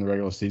 times during the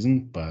regular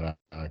season, but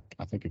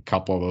I think a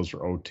couple of those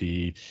were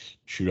OT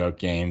shootout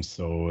games,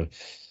 so a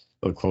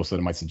little closer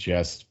than I might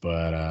suggest.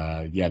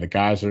 But yeah, the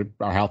guys are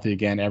healthy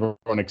again.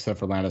 Everyone except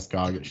for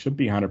Landeskog, it should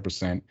be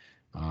 100%.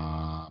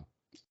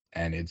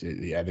 And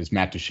there's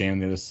Matt Duchene on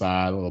the other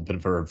side, a little bit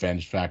of a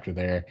revenge factor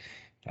there.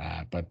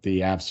 But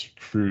the Avs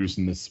cruise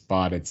in this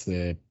spot, it's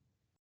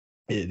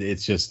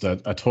just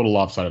a total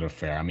lopsided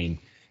affair. I mean,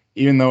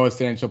 even though it's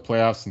the NHL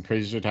playoffs and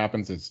crazy shit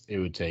happens, it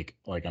would take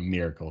like a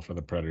miracle for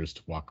the Predators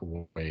to walk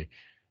away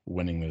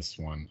winning this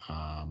one,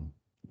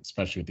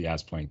 especially with the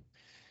Avs playing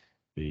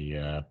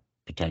the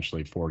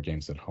potentially 4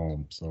 games at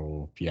home.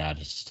 So yeah,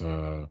 just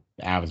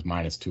Avs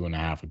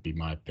 -2.5 would be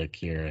my pick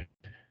here.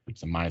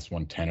 It's a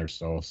 -110 or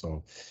so.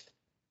 So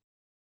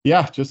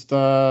yeah, just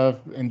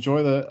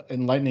enjoy the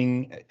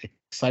enlightening,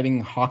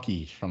 exciting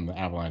hockey from the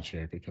Avalanche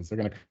here, because they're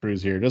going to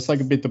cruise here. Just like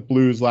it beat the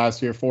Blues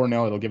last year,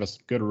 4-0. It'll give us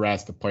good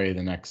rest to play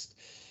the next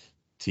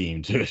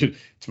team to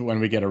when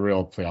we get a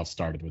real playoff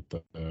started with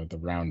the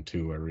round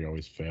 2 where we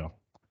always fail.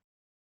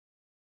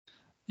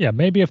 Yeah,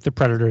 maybe if the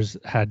Predators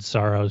had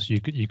Saros, you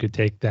could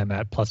take them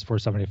at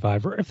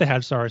 +475. Or if they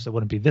had Saros, it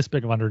wouldn't be this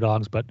big of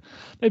underdogs, but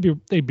maybe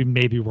they'd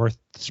be worth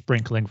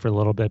sprinkling for a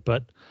little bit.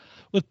 But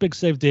with Big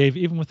Save Dave,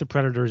 even with the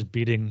Predators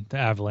beating the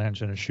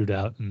Avalanche in a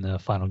shootout in the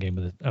final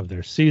game of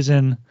their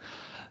season,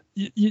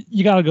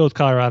 you got to go with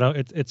Colorado.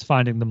 It's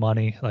finding the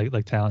money,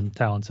 like Talon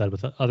said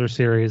with the other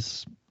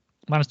series.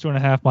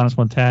 -2.5,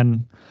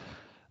 -110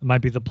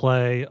 might be the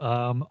play.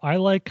 I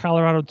like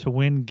Colorado to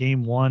win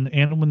game 1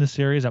 and win the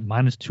series at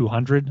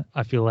 -200.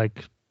 I feel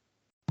like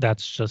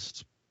that's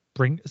just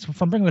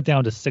from bringing it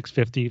down to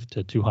 650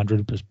 to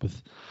 200, just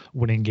with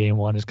winning game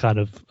 1 is kind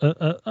of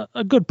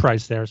a good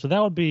price there. So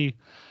that would be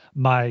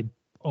my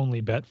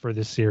only bet for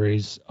this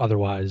series.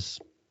 Otherwise,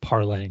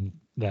 parlaying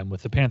them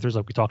with the Panthers,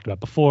 like we talked about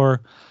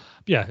before.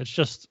 Yeah, it's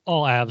just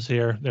all Avs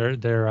here. They're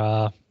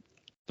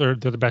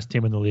the best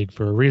team in the league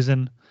for a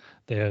reason.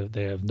 They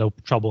have no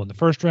trouble in the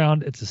first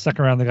round. It's the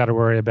second round they got to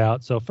worry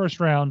about. So first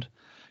round,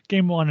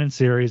 game 1 in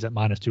series at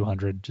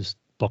 -200. Just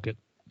book it.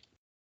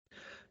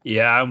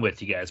 Yeah, I'm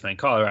with you guys, man.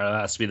 Colorado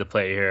has to be the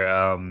play here.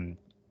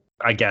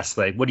 I guess,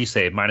 like, what do you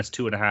say?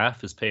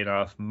 -2.5 is paying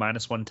off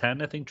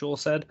 -110, I think Joel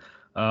said.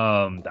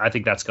 I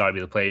think that's got to be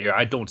the play here.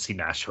 I don't see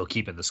Nashville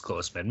keeping this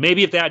close, man.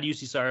 Maybe if they had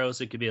Juuse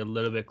Saros, it could be a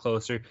little bit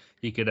closer.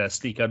 He could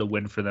sneak out a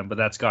win for them, but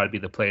that's got to be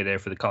the play there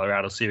for the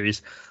Colorado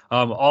series.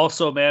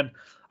 Also, man,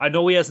 I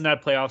know he hasn't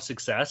had playoff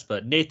success,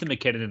 but Nathan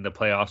MacKinnon in the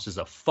playoffs is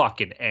a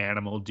fucking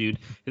animal, dude.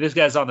 If this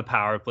guy's on the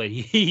power play,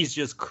 he's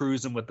just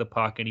cruising with the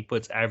puck, and he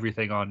puts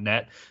everything on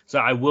net. So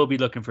I will be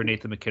looking for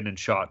Nathan MacKinnon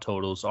shot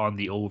totals on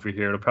the over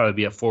here. It'll probably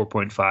be at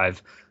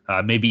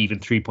 4.5, maybe even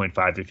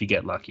 3.5 if you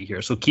get lucky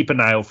here. So keep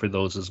an eye out for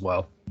those as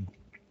well.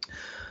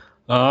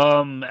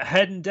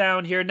 Heading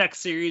down here, next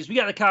series, we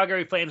got the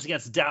Calgary Flames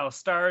against the Dallas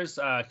Stars.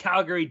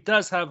 Calgary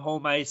does have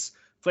home ice.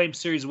 Flames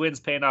series wins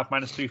paying off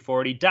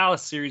 -340.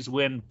 Dallas series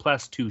win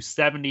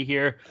 +270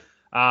 here.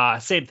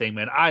 Same thing,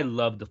 man. I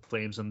love the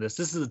Flames on this.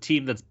 This is a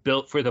team that's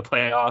built for the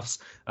playoffs.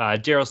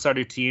 Daryl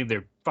Sutter team,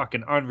 they're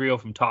fucking unreal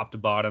from top to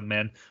bottom,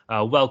 man.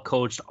 Well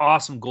coached,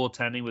 awesome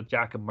goaltending with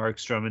Jakob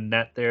Markstrom in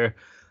net there.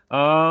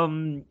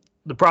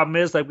 The problem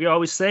is, like we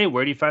always say,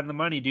 where do you find the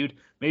money, dude?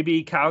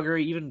 Maybe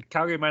Calgary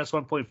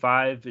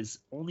 -1.5 is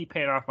only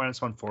paying off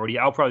 -140.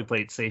 I'll probably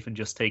play it safe and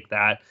just take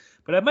that.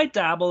 But I might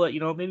dabble at,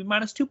 maybe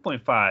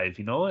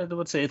 -2.5.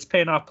 Let's say it's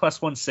paying off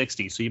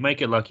 +160, so you might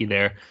get lucky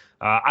there.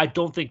 I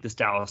don't think this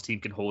Dallas team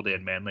can hold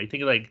in, man. Like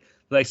think of the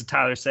likes of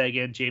Tyler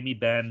Seguin, Jamie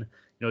Benn.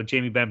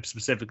 Jamie Benn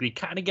specifically,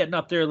 kind of getting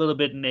up there a little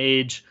bit in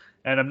age,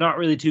 and I'm not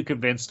really too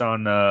convinced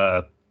on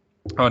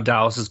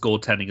Dallas's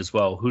goaltending as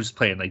well. Who's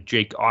playing, like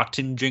Jake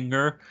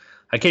Ottinger?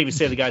 I can't even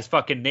say the guy's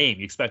fucking name.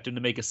 You expect him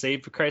to make a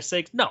save, for Christ's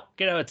sake? No,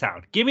 get out of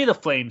town. Give me the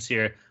Flames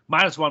here,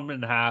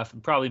 -1.5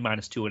 and probably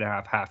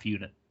 -2.5 half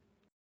unit.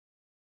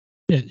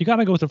 Yeah, you got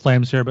to go with the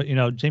Flames here, but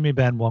Jamie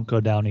Benn won't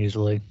go down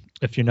easily.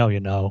 If you know,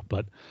 you know.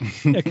 But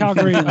yeah,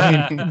 Calgary,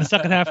 in the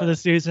second half of the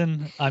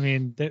season,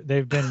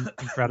 they've been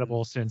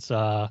incredible since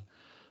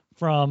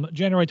from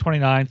January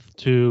 29th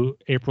to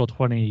April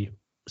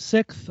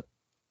 26th.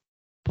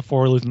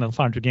 Before losing the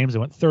final 2 games, they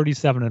went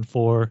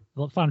 37-4.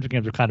 The final 2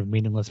 games are kind of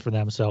meaningless for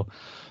them. So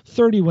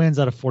 30 wins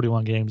out of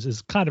 41 games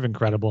is kind of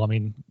incredible.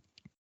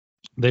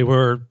 They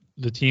were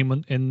the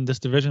team in this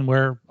division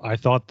where I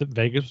thought that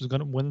Vegas was going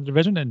to win the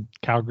division, and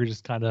Calgary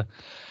just kind of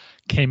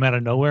came out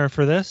of nowhere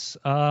for this.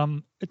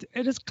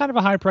 It is kind of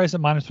a high price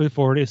at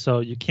 -340,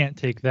 so you can't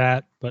take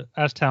that. But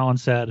as Talon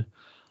said,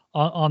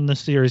 on the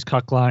series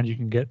cuck line, you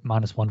can get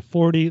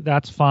 -140.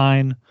 That's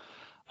fine.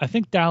 I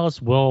think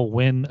Dallas will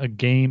win a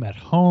game at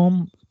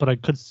home, but I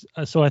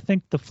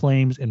think the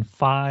Flames in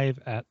 5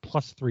 at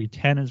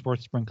 +310 is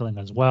worth sprinkling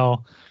as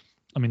well.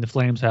 The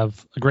Flames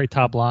have a great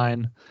top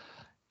line.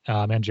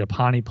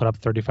 Mangiapane put up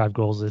 35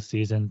 goals this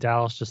season.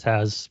 Dallas just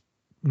has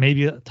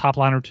maybe a top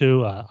line or two.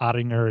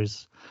 Ottinger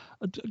is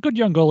a good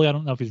young goalie. I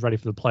don't know if he's ready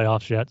for the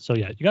playoffs yet. So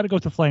yeah, you got to go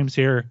with the Flames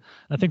here.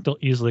 I think they'll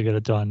easily get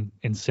it done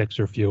in 6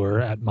 or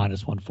fewer at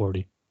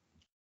 -140.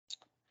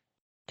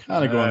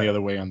 Kind of going the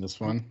other way on this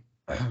one.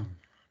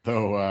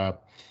 Though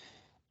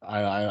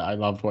I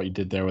loved what you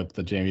did there with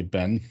the Jamie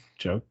Benn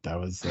joke. That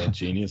was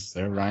genius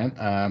there,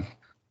 Ryan.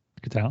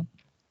 Good talent.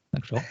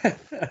 Thanks, Phil.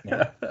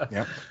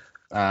 Yep.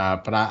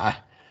 But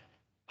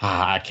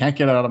I can't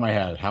get it out of my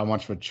head how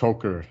much of a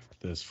choker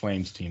this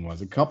Flames team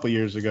was. A couple of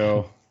years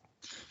ago,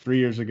 3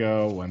 years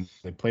ago, when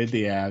they played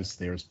the Avs,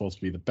 they were supposed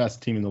to be the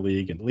best team in the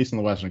league, at least in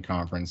the Western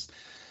Conference.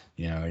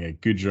 They got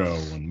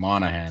Goudreau and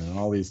Monahan and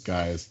all these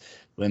guys,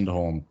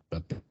 Lindholm,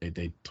 but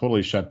they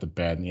totally shut the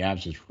bed, and the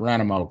Avs just ran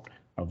them out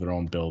of their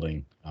own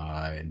building.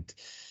 And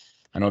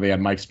I know they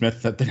had Mike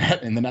Smith in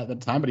the net at the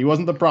time, but he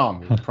wasn't the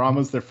problem. The problem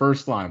was their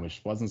first line,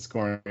 which wasn't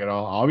scoring at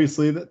all.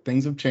 Obviously,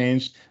 things have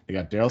changed. They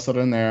got Daryl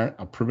Sutter in there,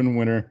 a proven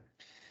winner,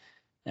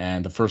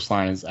 and the first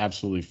line is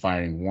absolutely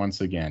firing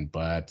once again.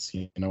 But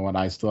you know what?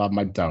 I still have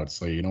my doubts.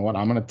 So you know what?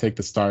 I'm going to take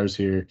the Stars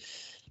here.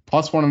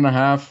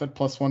 +1.5 at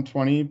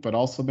 +120, but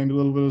also maybe a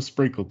little bit of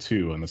sprinkle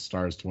too on the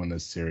Stars to win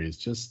this series.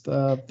 Just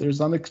there's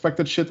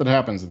unexpected shit that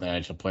happens in the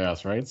NHL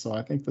playoffs, right? So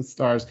I think the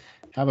Stars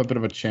have a bit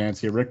of a chance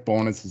here. Rick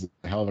Bowness is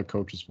a hell of a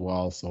coach as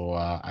well, so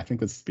I think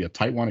this will be a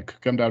tight one. It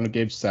could come down to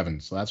Game 7,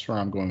 so that's where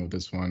I'm going with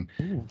this one.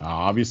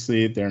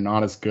 Obviously, they're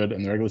not as good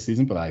in the regular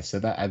season, but I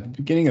said that at the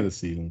beginning of the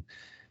season,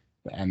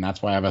 and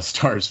that's why I have a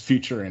Stars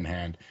future in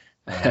hand.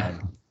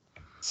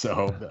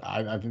 So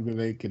I think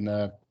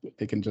that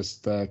they can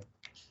just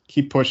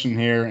keep pushing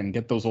here and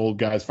get those old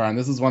guys firing.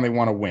 This is when they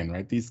want to win,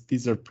 right?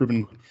 These are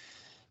proven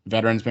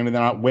veterans. Maybe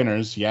they're not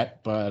winners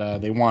yet, but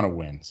they want to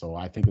win. So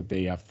I think that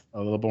they have a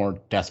little more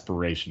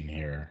desperation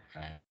here,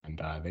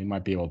 and they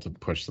might be able to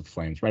push the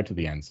Flames right to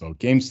the end. So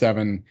Game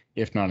 7,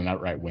 if not an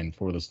outright win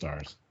for the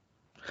Stars.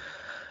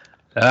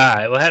 All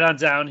right, we'll head on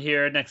down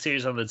here. Next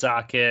series on the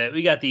docket.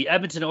 We got the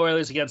Edmonton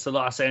Oilers against the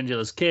Los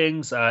Angeles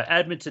Kings.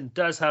 Edmonton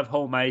does have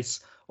home ice.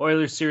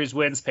 Oilers series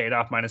wins paid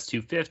off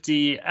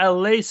 -250.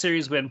 LA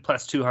series win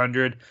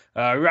 +200.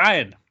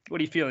 Ryan, what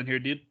are you feeling here,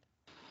 dude?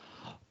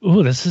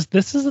 Ooh, this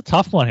is a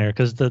tough one here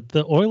because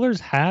the Oilers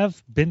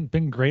have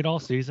been great all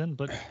season,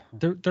 but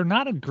they're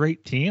not a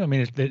great team.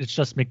 It's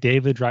just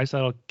McDavid,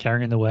 Draisaitl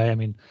carrying the way.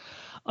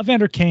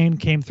 Evander Kane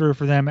came through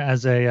for them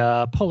as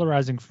a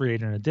polarizing free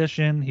agent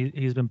addition.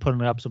 He's been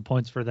putting up some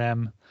points for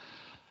them.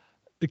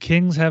 The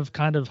Kings have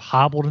kind of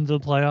hobbled into the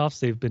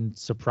playoffs. They've been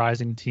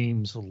surprising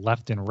teams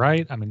left and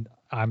right.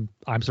 I'm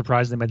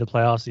surprised they made the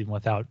playoffs even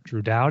without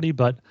Drew Doughty,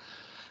 but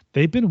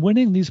they've been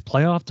winning these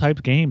playoff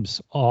type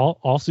games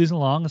all season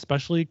long,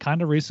 especially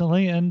kind of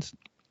recently. And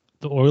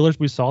the Oilers,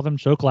 we saw them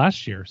choke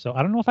last year. So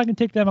I don't know if I can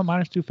take them at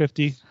minus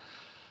 250.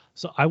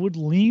 So I would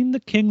lean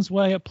the Kings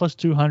way at plus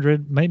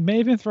 200. May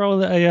even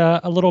throw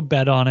a little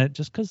bet on it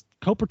just because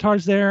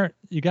Kopitar's there.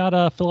 You got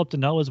Philip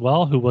Deneau as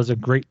well, who was a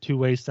great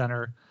two-way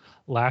center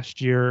last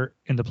year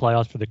in the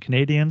playoffs for the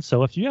Canadiens.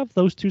 So if you have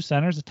those two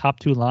centers, the top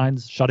two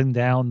lines, shutting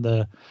down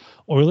the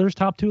Oilers'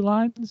 top two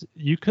lines,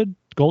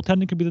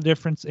 goaltending could be the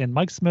difference. And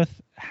Mike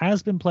Smith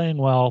has been playing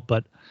well,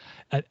 but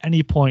at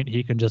any point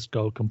he can just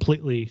go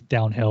completely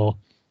downhill,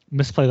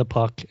 misplay the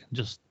puck, and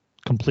just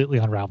completely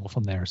unravel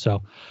from there.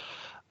 So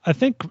I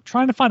think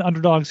trying to find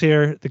underdogs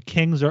here, the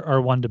Kings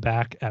are one to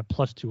back at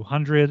plus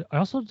 200. I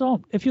also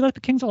don't, if you like the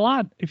Kings a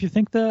lot, if you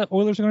think the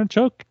Oilers are going to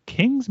choke,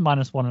 Kings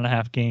minus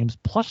 1.5 games,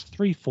 plus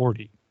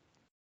 340.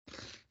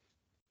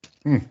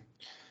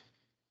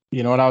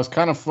 You know what? I was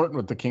kind of flirting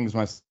with the Kings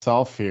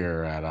myself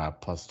here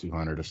at plus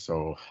 200 or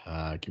so,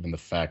 given the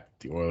fact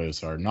the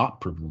Oilers are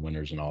not proven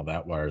winners and all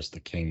that, whereas the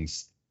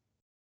Kings,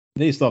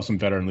 they still have some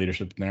veteran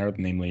leadership in there,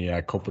 namely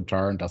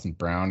Kopitar and Dustin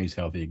Brown. He's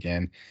healthy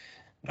again.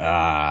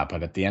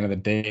 But at the end of the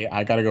day,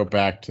 I got to go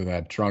back to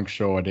that drunk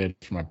show I did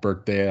for my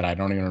birthday that I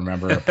don't even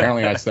remember.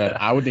 Apparently, I said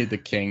I would need the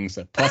Kings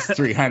at plus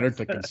 300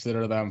 to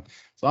consider them.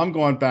 So I'm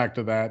going back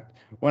to that.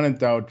 When in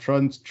doubt,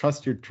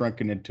 trust your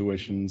drunken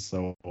intuition.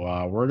 So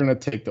we're going to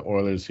take the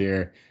Oilers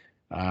here.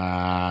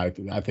 I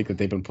think that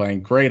they've been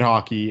playing great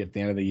hockey at the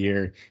end of the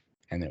year.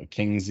 And the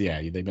Kings,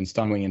 they've been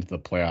stumbling into the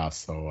playoffs.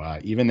 So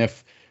even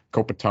if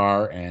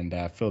Kopitar and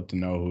Philip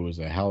Deneau, who is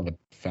a hell of a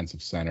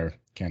defensive center,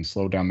 can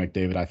slow down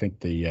McDavid, I think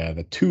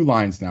the two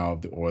lines now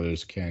of the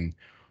Oilers can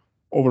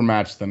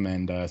overmatch them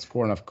and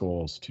score enough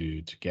goals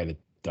to get it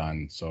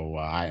done. So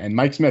and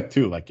Mike Smith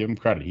too, like, give him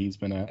credit. He's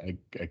been a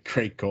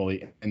great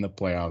goalie in the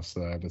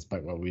playoffs,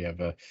 despite what we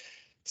have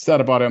said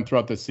about him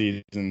throughout the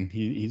season.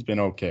 He's been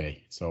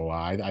okay. So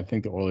I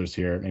think the Oilers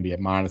here maybe at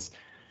minus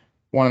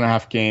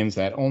 1.5 games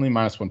at only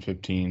minus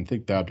 115. I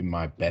think that would be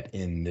my bet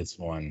in this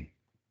one.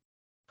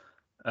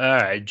 All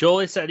right,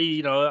 Jolie said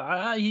he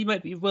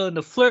might be willing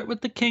to flirt with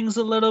the Kings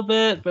a little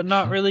bit, but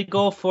not really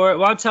go for it.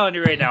 Well, I'm telling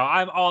you right now,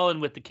 I'm all in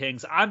with the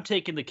Kings. I'm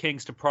taking the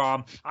Kings to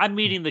prom. I'm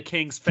meeting the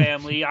Kings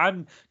family.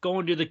 I'm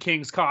going to the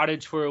Kings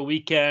cottage for a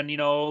weekend,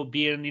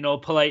 being,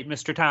 polite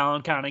Mr.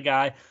 Town kind of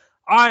guy.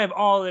 I am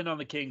all in on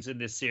the Kings in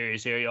this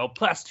series here,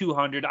 plus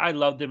 200. I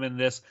love them in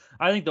this.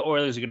 I think the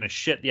Oilers are going to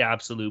shit the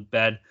absolute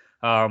bed.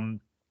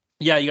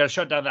 Yeah, you got to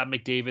shut down that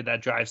McDavid,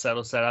 that drive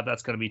settle setup.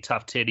 That's going to be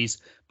tough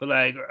titties. But,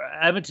 like,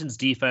 Edmonton's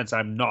defense,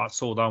 I'm not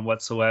sold on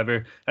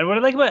whatsoever. And what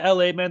I like about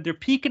LA, man, they're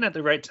peaking at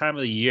the right time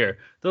of the year.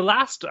 The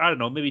last, I don't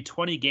know, maybe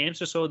 20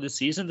 games or so this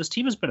season, this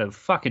team has been a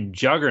fucking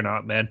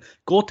juggernaut, man.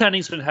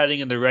 Goaltending's been heading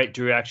in the right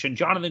direction.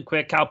 Jonathan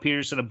Quick, Cal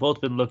Peterson have both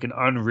been looking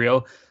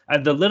unreal.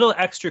 And the little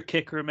extra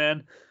kicker,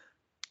 man,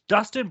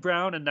 Dustin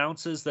Brown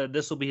announces that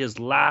this will be his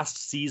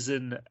last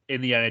season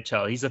in the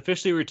NHL. He's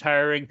officially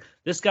retiring.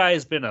 This guy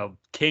has been a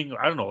king,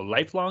 I don't know, a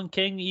lifelong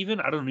king even.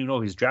 I don't even know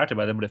if he's drafted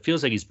by them, but it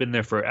feels like he's been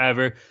there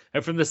forever.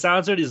 And from the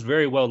sounds of it, he's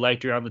very well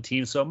liked around the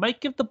team. So it might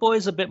give the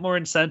boys a bit more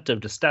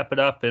incentive to step it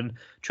up and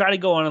try to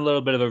go on a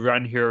little bit of a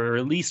run here, or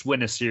at least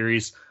win a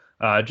series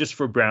just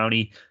for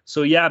Brownie.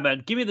 So yeah,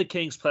 man, give me the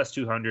Kings plus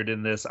 200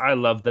 in this. I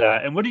love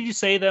that. And what did you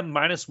say them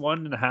minus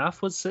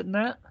 1.5 was sitting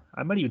at?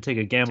 I might even take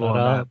a gamble on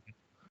that.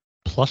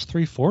 Plus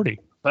 340.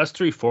 Plus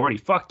 340.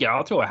 Fuck yeah,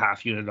 I'll throw a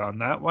half unit on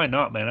that. Why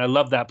not, man? I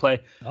love that play.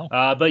 Oh.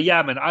 But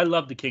yeah, man, I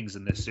love the Kings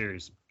in this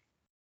series.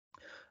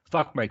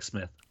 Fuck Mike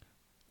Smith.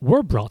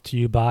 We're brought to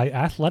you by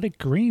Athletic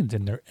Greens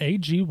and their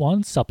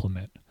AG1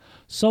 supplement.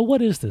 So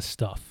what is this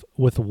stuff?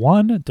 With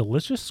one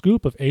delicious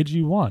scoop of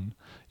AG1,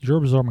 you're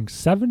absorbing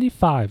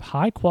 75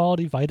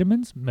 high-quality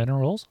vitamins,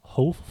 minerals,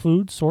 whole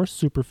food source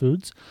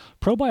superfoods,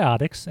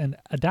 probiotics, and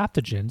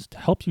adaptogens to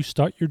help you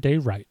start your day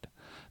right.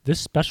 This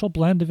special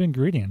blend of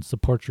ingredients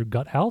supports your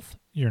gut health,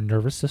 your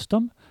nervous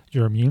system,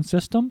 your immune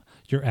system,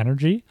 your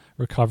energy,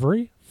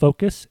 recovery,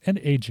 focus, and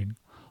aging.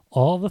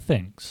 All the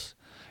things.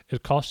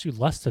 It costs you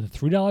less than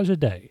 $3 a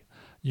day.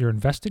 You're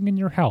investing in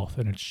your health,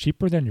 and it's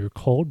cheaper than your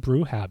cold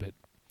brew habit.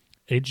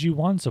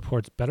 AG1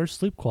 supports better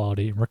sleep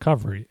quality and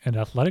recovery, and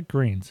Athletic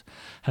Greens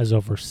has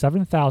over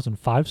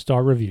 7,000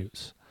 5-star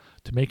reviews.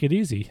 To make it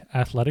easy,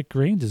 Athletic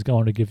Greens is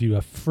going to give you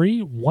a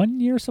free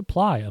 1-year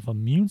supply of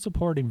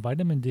immune-supporting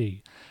vitamin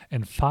D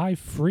and 5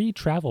 free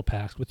travel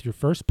packs with your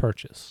first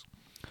purchase.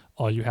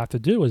 All you have to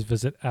do is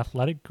visit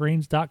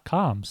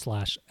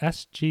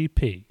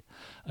athleticgreens.com/SGP.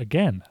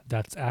 Again,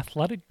 that's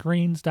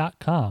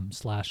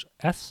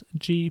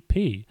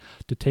athleticgreens.com/SGP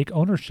to take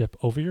ownership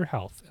over your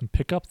health and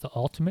pick up the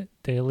ultimate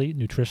daily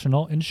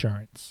nutritional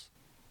insurance.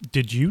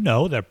 Did you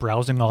know that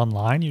browsing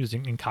online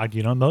using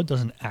incognito mode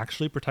doesn't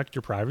actually protect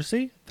your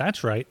privacy?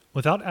 That's right.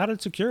 Without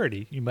added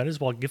security, you might as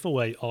well give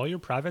away all your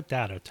private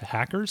data to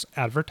hackers,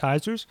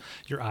 advertisers,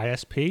 your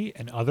ISP,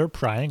 and other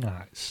prying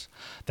eyes.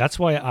 That's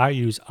why I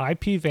use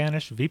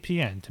IPVanish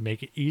VPN to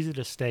make it easy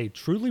to stay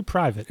truly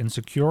private and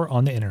secure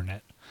on the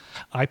internet.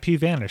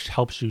 IPVanish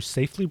helps you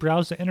safely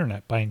browse the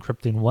internet by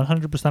encrypting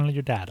 100% of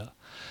your data.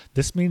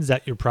 This means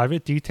that your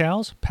private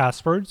details,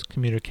 passwords,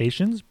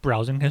 communications,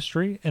 browsing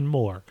history, and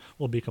more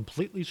will be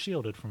completely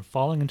shielded from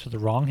falling into the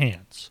wrong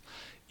hands.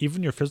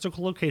 Even your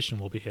physical location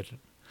will be hidden.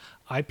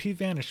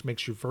 IPVanish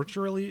makes you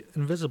virtually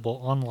invisible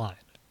online.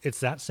 It's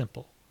that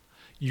simple.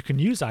 You can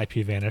use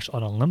IPVanish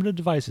on unlimited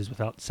devices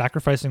without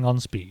sacrificing on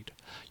speed.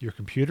 Your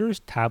computers,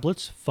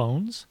 tablets,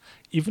 phones,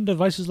 even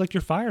devices like your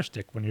Fire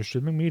Stick when you're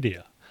streaming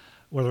media.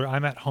 Whether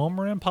I'm at home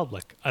or in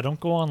public, I don't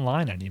go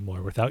online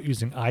anymore without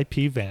using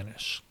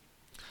IPVanish.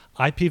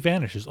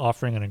 IPVanish is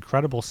offering an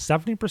incredible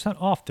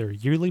 70% off their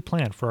yearly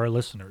plan for our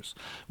listeners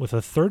with a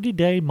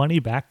 30-day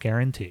money-back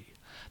guarantee.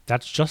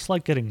 That's just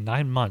like getting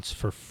 9 months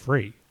for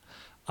free.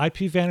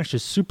 IPVanish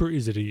is super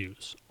easy to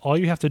use. All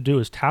you have to do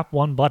is tap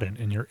one button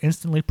and you're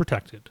instantly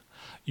protected.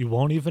 You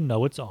won't even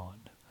know it's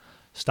on.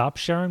 Stop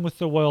sharing with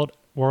the world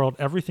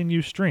everything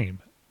you stream,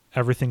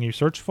 everything you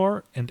search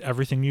for, and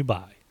everything you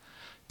buy.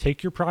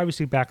 Take your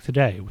privacy back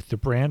today with the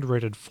brand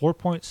rated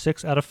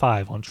 4.6 out of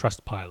 5 on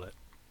Trustpilot.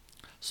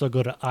 So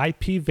go to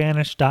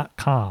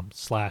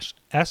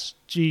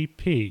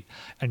ipvanish.com/SGP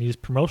and use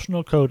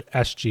promotional code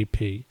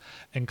SGP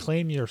and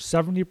claim your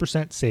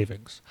 70%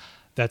 savings.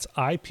 That's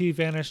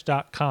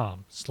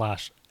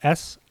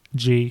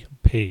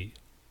ipvanish.com/SGP.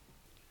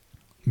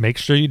 Make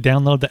sure you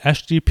download the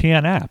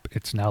SGPN app.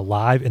 It's now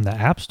live in the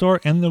App Store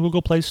and the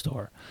Google Play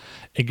Store.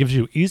 It gives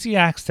you easy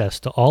access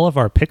to all of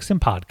our picks and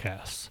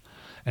podcasts.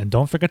 And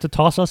don't forget to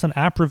toss us an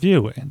app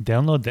review and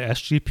download the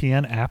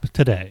SGPN app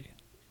today.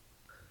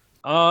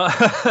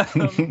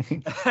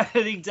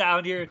 Heading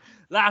down here,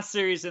 last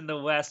series in the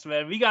West,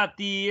 man.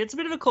 It's a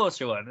bit of a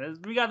closer one.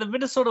 We got the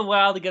Minnesota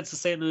Wild against the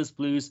St. Louis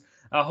Blues.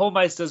 Home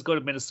ice does go to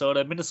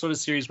Minnesota. Minnesota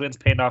series wins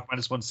paying off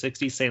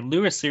 -160. St.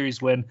 Louis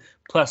series win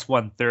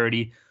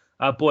 +130.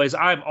 Boys,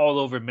 I'm all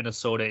over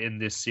Minnesota in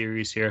this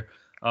series here.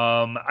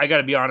 I got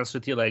to be honest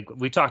with you. Like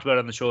we talked about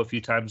on the show a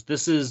few times,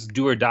 this is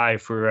do or die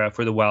for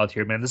the Wild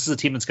here, man. This is a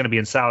team that's going to be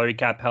in salary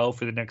cap hell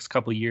for the next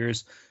couple of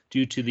years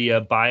due to the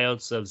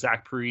buyouts of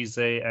Zach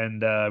Parise and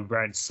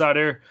Brian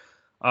Sutter.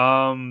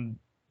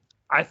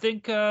 I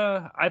think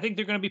they're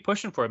going to be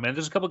pushing for it, man.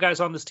 There's a couple guys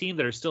on this team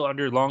that are still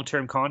under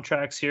long-term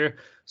contracts here,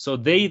 so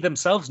they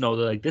themselves know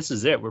that like this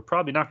is it. We're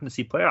probably not going to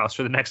see playoffs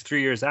for the next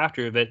 3 years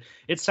after of it.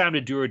 It's time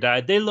to do or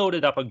die. They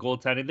loaded up on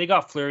goaltending. They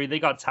got Fleury. They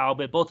got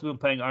Talbot. Both of them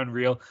playing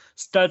unreal.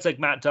 Studs like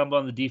Matt Dumba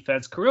on the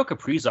defense. Kirill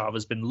Kaprizov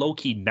has been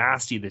low-key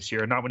nasty this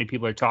year. Not many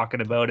people are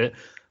talking about it.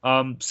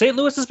 St.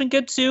 Louis has been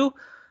good too.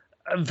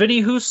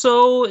 Vinny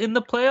Husso in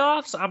the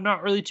playoffs, I'm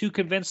not really too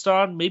convinced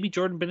on. Maybe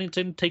Jordan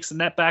Binnington takes the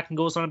net back and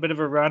goes on a bit of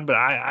a run, but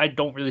I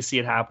don't really see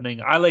it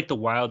happening. I like the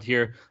Wild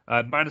here.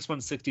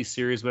 -160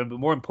 series win, but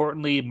more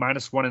importantly,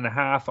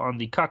 -1.5 on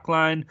the cuck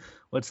line.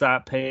 What's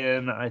that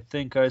paying? I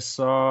think I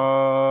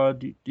saw...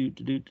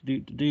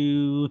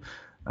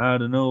 I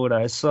don't know what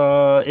I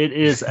saw. It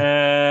is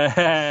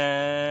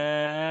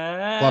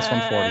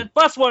 +140.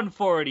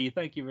 +140.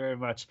 Thank you very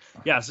much.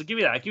 Yeah, so give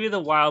me that. Give me the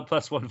Wild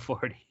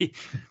 +140.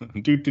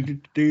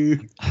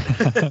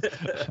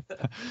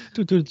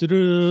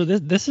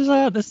 This is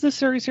a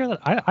series here that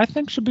I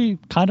think should be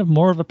kind of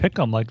more of a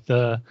pick'em, like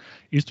the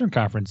Eastern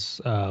Conference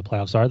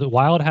playoffs are. The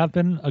Wild have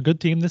been a good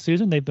team this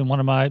season. They've been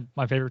one of my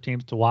favorite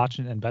teams to watch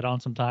and bet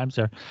on sometimes.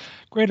 They're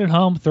great at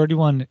home,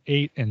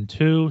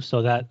 31-8-2,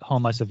 so that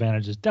home ice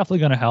advantage is definitely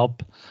going to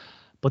help.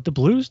 But the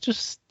Blues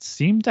just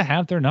seem to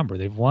have their number.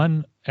 They've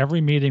won every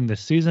meeting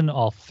this season,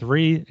 all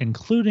three,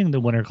 including the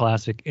Winter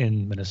Classic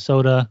in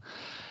Minnesota.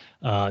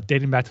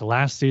 Dating back to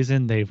last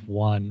season, they've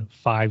won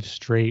 5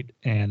 straight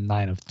and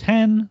 9 of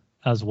 10,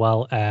 as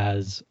well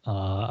as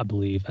I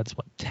believe that's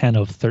 10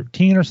 of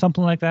 13 or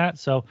something like that.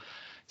 So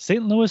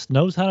St. Louis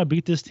knows how to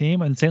beat this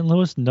team, and St.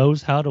 Louis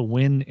knows how to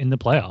win in the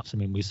playoffs. I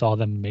mean, we saw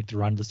them make the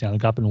run to the Stanley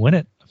Cup and win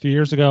it a few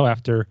years ago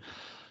after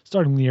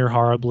starting the year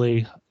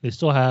horribly. They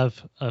still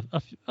have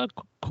a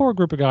core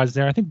group of guys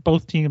there. I think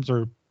both teams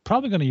are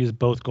probably going to use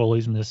both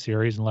goalies in this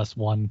series unless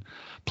one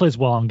plays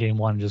well in game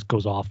one and just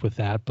goes off with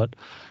that. But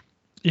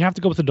you have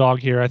to go with the dog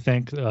here, I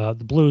think. The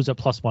Blues at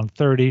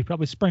 +130,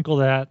 probably sprinkle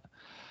that.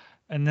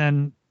 And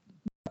then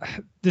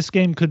this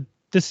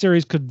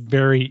series could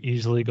very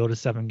easily go to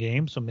 7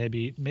 games. So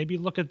maybe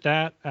look at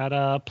that at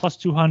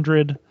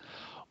 +200.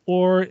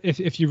 Or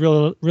if you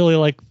really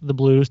like the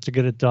Blues to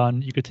get it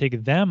done, you could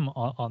take them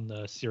on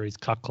the series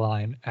cuck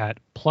line at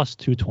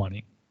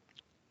 +220.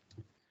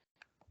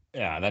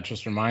 Yeah, that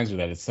just reminds me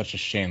that it's such a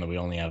shame that we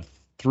only have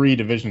 3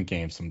 division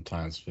games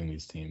sometimes for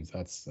these teams.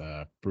 That's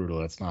brutal.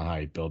 That's not how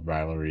you build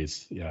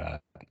rivalries. Yeah,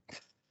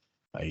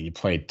 you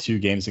play 2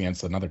 games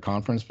against another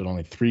conference, but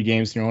only 3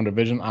 games in your own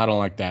division. I don't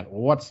like that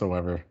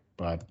whatsoever.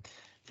 But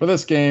for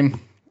this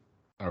game,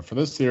 or for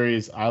this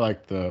series, I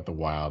like the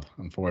Wild.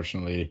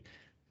 Unfortunately,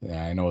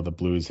 I know the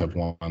Blues have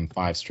won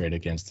 5 straight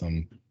against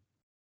them,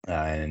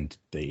 and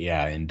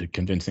in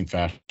convincing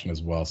fashion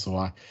as well.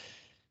 So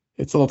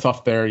it's a little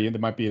tough there. There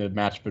might be a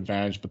matchup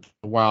advantage, but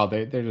the Wild,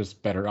 they're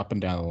just better up and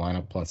down the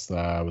lineup. Plus,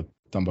 with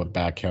Dumba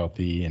back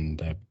healthy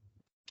and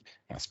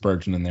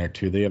Spurgeon in there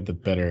too, they have the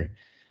better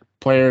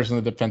players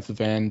on the defensive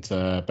end,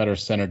 better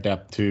center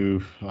depth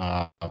too.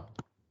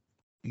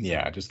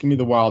 Yeah, just give me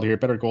the Wild here.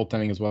 Better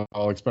goaltending as well,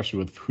 especially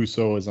with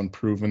Husso is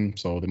unproven,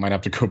 so they might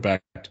have to go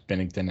back to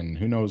Bennington, and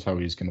who knows how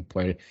he's going to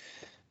play.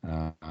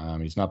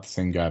 He's not the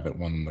same guy that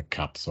won the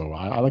Cup, so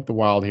I like the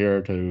Wild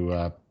here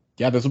to.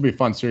 Yeah, this will be a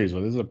fun series.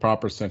 This is a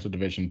proper Central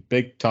Division,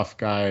 big tough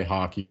guy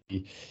hockey.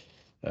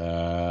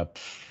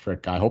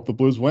 Frick, I hope the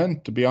Blues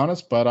win, to be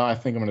honest, but I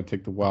think I'm going to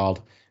take the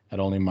Wild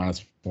at only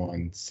minus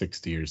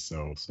 160 or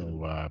so.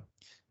 So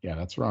yeah,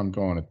 that's where I'm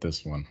going at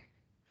this one.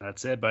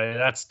 That's it, but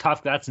that's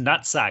tough. That's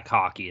nutsack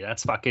hockey.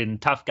 That's fucking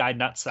tough guy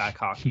nutsack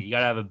hockey. You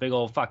gotta have a big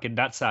old fucking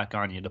nutsack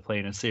on you to play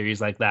in a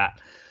series like that.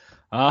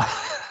 All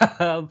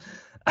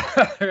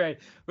right,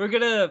 we're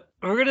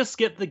gonna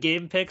skip the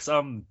game picks.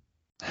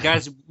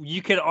 Guys,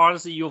 you can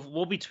honestly,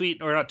 we'll be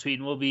tweeting or not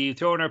tweeting. We'll be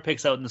throwing our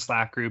picks out in the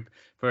Slack group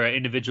for our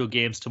individual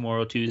games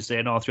tomorrow, Tuesday,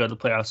 and all throughout the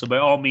playoffs. So by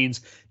all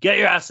means, get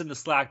your ass in the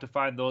Slack to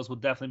find those. We'll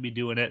definitely be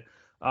doing it.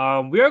 We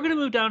are going to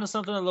move down to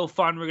something a little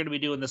fun. We're going to be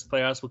doing this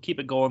playoffs. We'll keep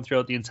it going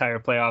throughout the entire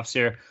playoffs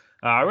here.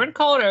 We're going to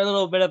call it a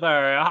little bit of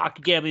our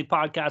hockey gambling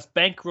podcast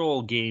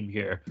bankroll game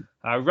here.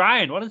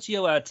 Ryan, why don't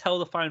you tell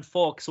the fine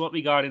folks what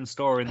we got in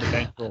store in the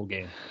bankroll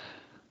game?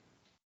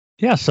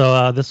 Yeah,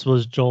 so this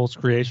was Joel's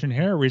creation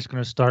here. We're just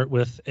going to start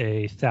with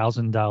a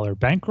 $1,000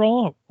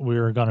 bankroll.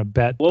 We're going to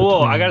bet.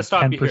 Whoa! I got to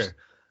stop you here.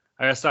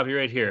 I got to stop you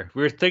right here.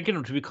 We were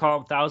thinking, do we call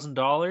them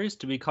 $1,000?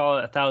 Do we call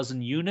it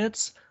 1,000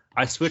 units?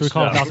 I switched. Should we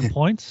call it 1,000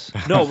 points?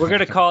 No, we're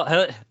gonna call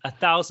it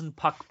 1,000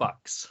 puck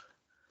bucks.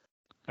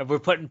 And we're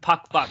putting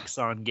puck bucks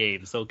on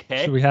games,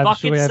 okay? Should we have?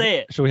 Say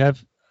it. Should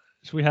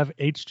we have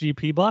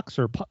HGP bucks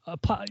or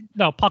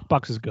no? Puck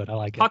bucks is good. I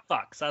like it. Puck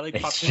bucks. I like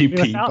puck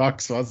HGP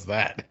bucks. What's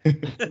that?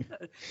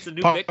 It's a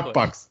new puck Bitcoin.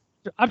 bucks.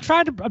 I'm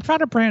trying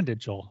to brand it,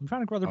 Joel. I'm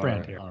trying to grow the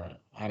brand here. All right.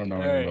 I don't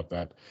know anything about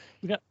that.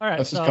 All right.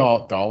 Let's just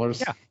call it dollars.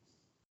 Yeah.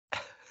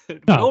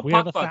 No we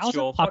have puck bucks,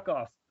 Joel. Fuck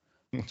off.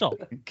 So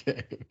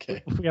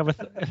okay. We have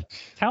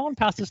Talon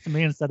passed this to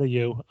me instead of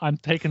you. I'm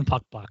taking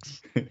puck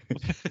bucks.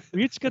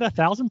 We each get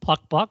 1,000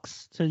 puck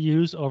bucks to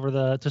use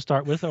to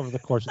start with over the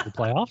course of the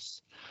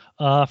playoffs.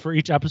 For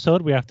each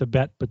episode, we have to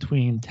bet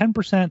between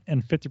 10%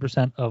 and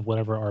 50% of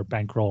whatever our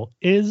bankroll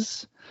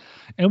is,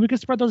 and we can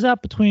spread those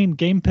out between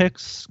game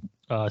picks,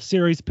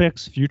 series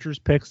picks, futures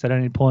picks. At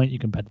any point, you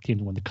can bet the team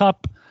to win the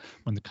cup,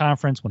 win the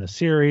conference, win a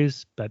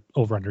series, bet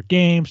over under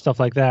games, stuff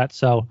like that.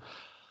 So.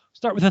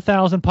 Start with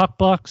 1,000 puck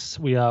bucks.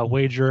 We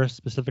wager a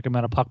specific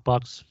amount of puck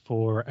bucks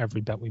for every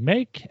bet we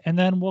make, and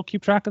then we'll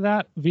keep track of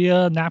that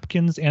via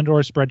napkins and/or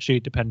a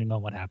spreadsheet, depending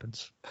on what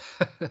happens.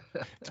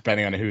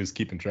 Depending on who's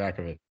keeping track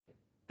of it.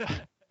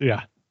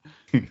 Yeah.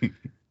 All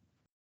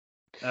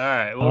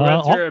right, we'll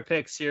run through our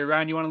picks here.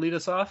 Ryan, you want to lead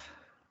us off?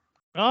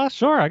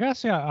 Sure, I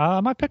guess. Yeah.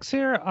 My picks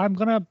here. I'm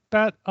gonna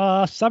bet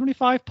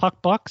 75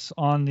 puck bucks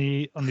on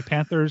the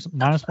Panthers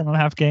minus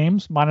 1.5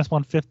 games, minus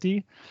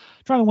 150.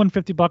 Trying to win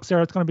 $50 there.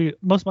 It's going to be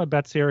most of my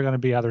bets here are going to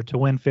be either to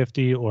win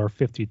 50 or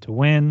 50 to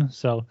win.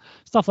 So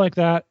stuff like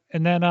that.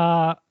 And then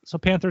so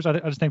Panthers, I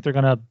just think they're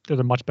a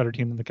much better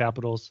team than the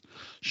Capitals.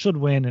 Should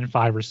win in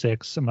 5 or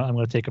 6. I'm going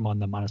to take them on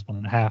the minus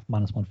 1.5,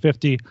 minus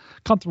 150.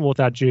 Comfortable with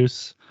that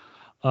juice.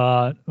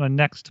 My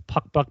next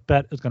puck buck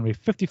bet is going to be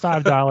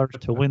 $55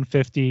 to win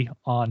 50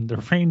 on the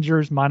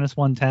Rangers minus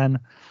 110.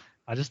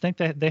 I just think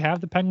that they have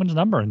the Penguins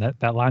number, and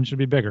that line should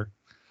be bigger.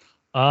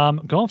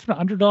 Going for the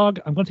underdog,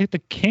 I'm going to take the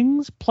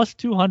Kings plus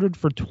 200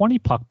 for 20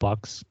 puck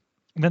bucks,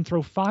 and then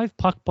throw 5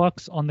 puck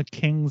bucks on the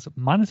Kings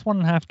minus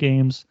 1.5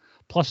 games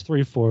plus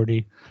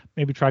 340.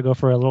 Maybe try to go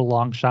for a little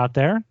long shot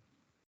there.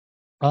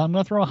 I'm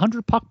going to throw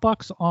 100 puck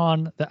bucks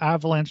on the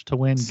Avalanche to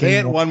win. Say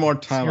it one more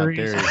time, I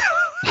dare you.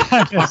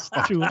 Minus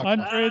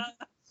 200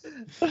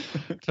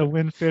 to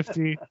win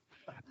 50.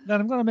 Then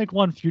I'm going to make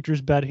one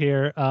futures bet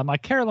here. My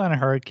Carolina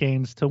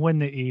Hurricanes to win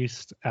the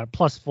East at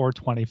plus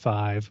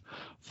 425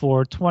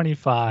 for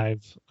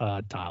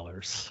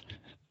 $25.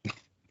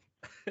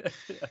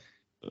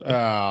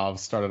 I'll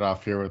start it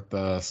off here with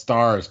the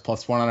Stars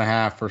plus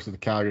 1.5 versus the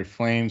Calgary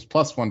Flames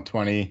plus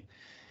 120.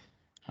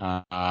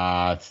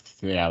 Yeah,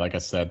 like I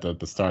said, the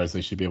Stars,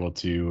 they should be able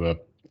to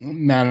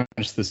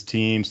manage this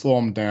team, slow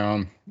them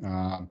down,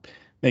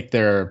 make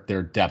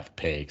their depth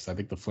pay, because I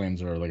think the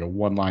Flames are like a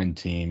one-line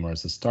team,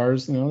 whereas the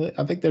Stars,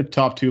 I think their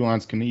top 2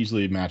 lines can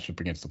easily match up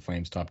against the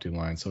Flames' top 2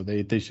 lines. So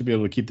they should be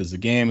able to keep this a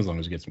game as long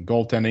as you get some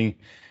goaltending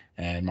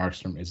and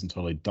Markstrom isn't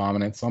totally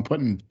dominant. So I'm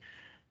putting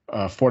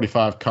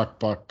 45 cuck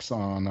bucks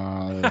on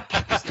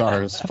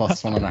Stars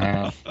plus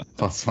 1.5,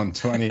 plus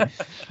 120.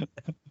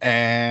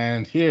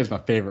 And here's my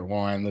favorite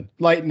one: the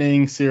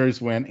Lightning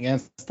series win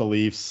against the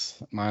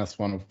Leafs minus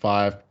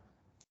 105.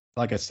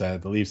 Like I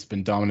said, the Leafs have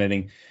been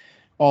dominating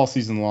all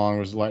season long,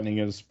 whereas Lightning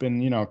has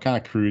been, kind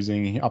of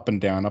cruising up and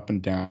down,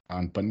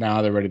 but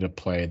now they're ready to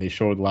play. They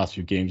showed the last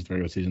few games of the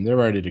regular season. They're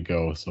ready to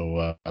go.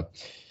 So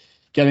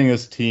getting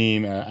this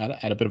team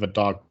at a bit of a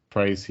dog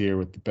price here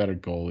with the better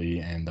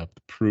goalie and the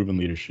proven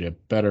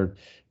leadership, better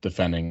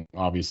defending,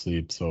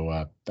 obviously.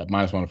 So that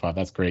minus 105,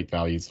 that's great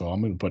value. So I'm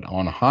going to put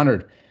on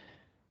 100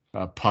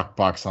 puck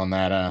bucks on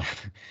that.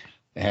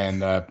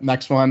 And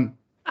next one,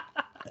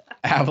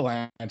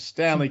 Avalanche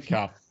Stanley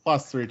Cup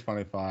plus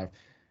 325.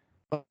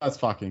 Let's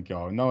fucking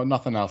go. No,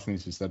 nothing else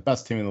needs to be said.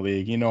 Best team in the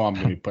league. You know I'm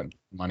gonna be putting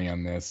money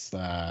on this.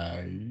 Cale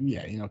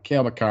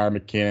Makar,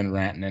 McKinnon,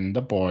 Rantanen,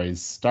 the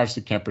boys.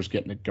 Darcy Kemper's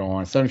getting it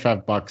going.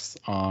 $75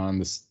 on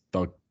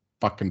the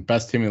fucking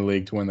best team in the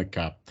league to win the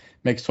cup.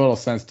 Makes total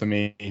sense to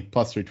me.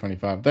 Plus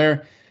 325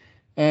 there.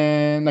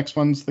 And next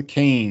one's the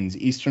Canes,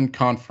 Eastern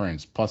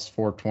Conference, plus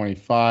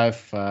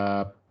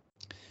 425.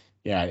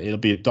 It'll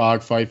be a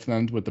dogfight for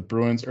them with the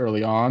Bruins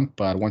early on,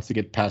 but once they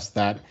get past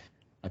that,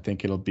 I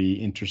think it'll be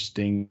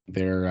interesting.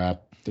 The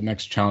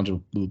next challenge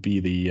will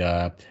be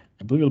I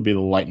believe it'll be the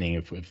Lightning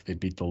if they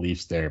beat the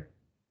Leafs there.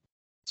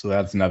 So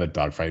that's another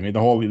dogfight. I mean,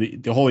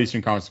 the whole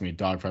Eastern Conference is gonna be a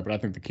dogfight, but I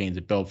think the Canes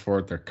are built for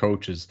it. Their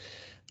coach is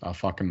a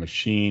fucking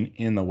machine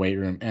in the weight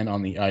room and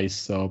on the ice.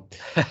 So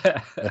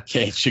the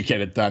Canes should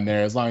get it done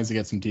there as long as they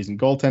get some decent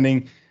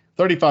goaltending.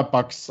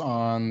 $35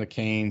 on the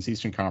Canes,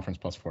 Eastern Conference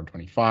plus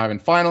 425.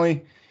 And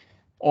finally,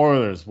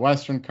 Oilers,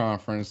 Western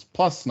Conference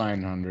plus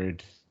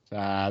 900.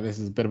 This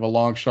is a bit of a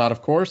long shot,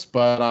 of course,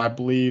 but I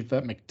believe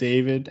that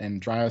McDavid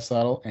and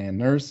Draisaitl and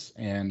Nurse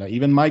and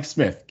even Mike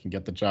Smith can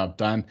get the job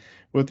done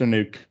with their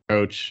new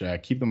coach.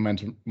 Keep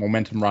the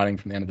momentum riding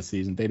from the end of the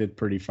season. They did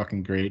pretty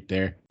fucking great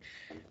there.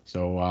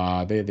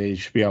 So they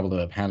should be able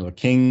to handle the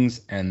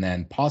Kings and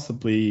then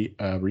possibly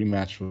a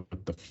rematch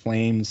with the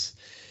Flames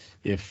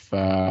if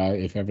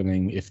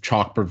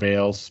chalk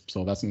prevails.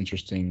 So that's an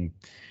interesting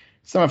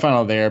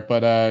semifinal there,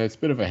 but it's a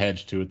bit of a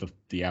hedge to it.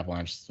 The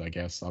Avalanche, I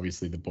guess.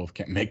 Obviously, they both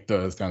can't make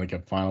the Stanley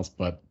Cup Finals,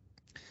 but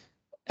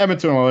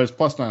Edmonton Oilers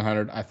plus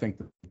 900. I think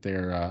that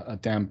they're a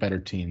damn better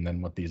team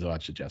than what these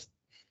odds suggest.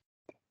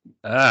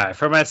 All right,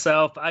 for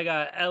myself, I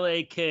got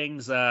LA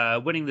Kings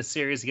winning the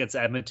series against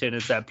Edmonton.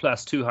 It's at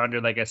plus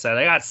 200. Like I said,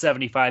 I got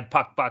 75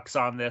 bucks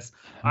on this.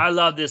 I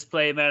love this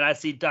play, man. I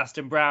see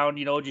Dustin Brown,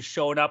 just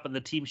showing up and the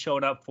team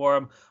showing up for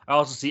him. I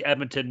also see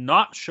Edmonton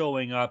not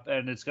showing up,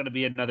 and it's going to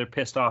be another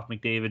pissed off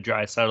McDavid,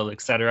 Draisaitl,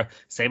 etc.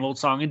 Same old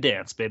song and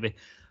dance, baby.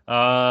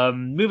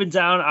 Moving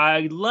down,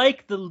 I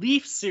like the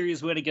Leafs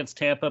series win against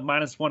Tampa,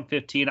 minus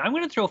 115. I'm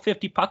going to throw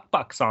 50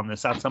 bucks on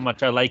this. That's how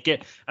much I like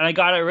it. And I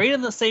got it right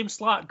in the same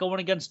slot going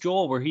against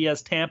Joel, where he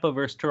has Tampa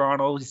versus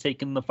Toronto. He's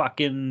taking the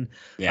fucking...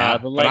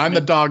 but I'm the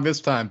dog this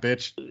time,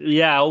 bitch.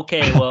 Yeah,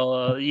 okay.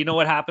 Well, you know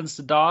what happens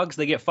to dogs?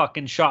 They get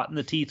fucking shot in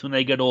the teeth when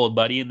they get old,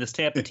 buddy. And this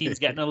Tampa team's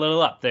getting a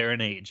little up there in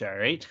age, all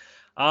right?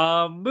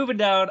 Moving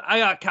down, I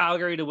got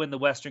Calgary to win the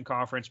Western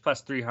Conference,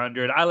 plus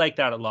 300. I like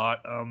that a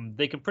lot.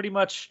 They can pretty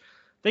much...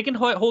 They can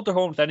hold their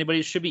home with anybody.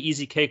 It should be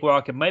easy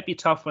cakewalk. It might be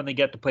tough when they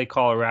get to play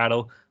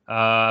Colorado,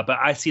 but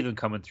I see them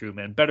coming through,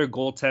 man. Better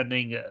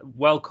goaltending,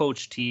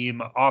 well-coached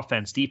team,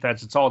 offense,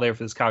 defense. It's all there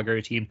for this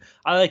Calgary team.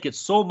 I like it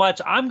so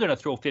much. I'm going to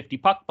throw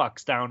 50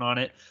 bucks down on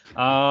it.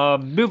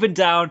 Moving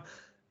down,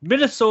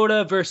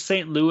 Minnesota versus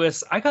St.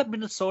 Louis. I got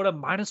Minnesota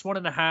minus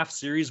 1.5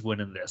 series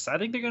winning this. I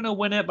think they're going to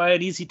win it by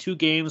an easy 2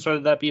 games, whether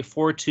that be a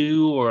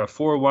 4-2 or a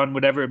 4-1,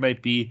 whatever it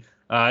might be.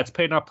 It's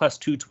paying off plus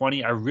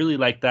 220. I really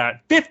like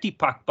that. 50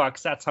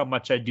 bucks. That's how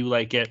much I do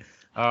like it.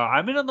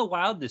 I'm in on the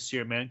Wild this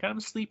year, man. Kind of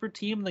a sleeper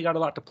team. They got a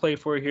lot to play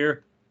for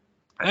here.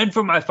 And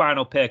for my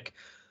final pick,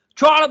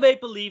 Toronto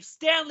Maple Leafs,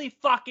 Stanley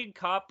fucking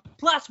Cup,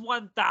 plus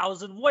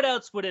 1,000. What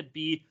else would it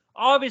be?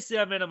 Obviously,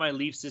 I'm in on my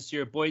Leafs this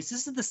year, boys.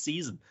 This is the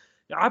season.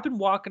 I've been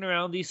walking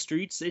around these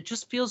streets. It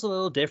just feels a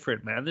little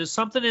different, man. There's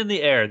something in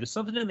the air. There's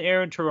something in the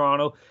air in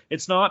Toronto.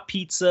 It's not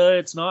pizza.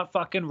 It's not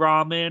fucking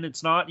ramen.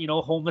 It's not,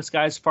 homeless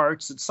guys'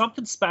 farts. It's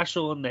something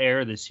special in the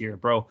air this year,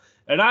 bro.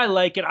 And I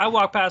like it. I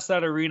walk past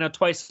that arena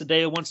twice a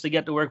day, once to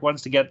get to work,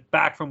 once to get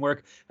back from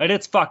work, and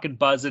it's fucking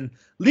buzzing.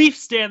 Leafs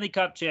Stanley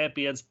Cup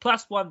champions,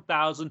 plus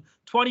 1,000,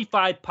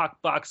 25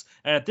 bucks.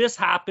 And if this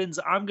happens,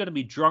 I'm going to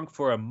be drunk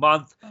for a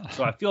month.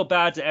 So I feel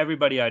bad to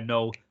everybody I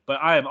know, but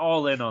I am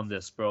all in on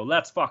this, bro.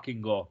 Let's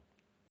fucking go.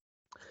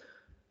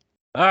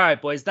 All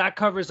right, boys, that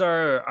covers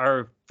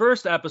our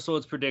first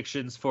episode's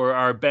predictions for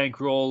our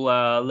bankroll,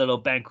 little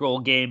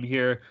bankroll game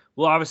here.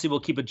 We'll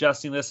keep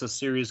adjusting this as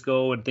series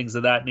go and things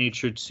of that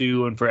nature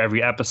too, and for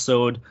every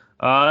episode.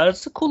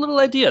 It's a cool little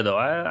idea, though.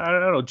 I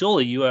don't know,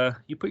 Jolie,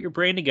 you put your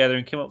brain together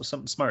and came up with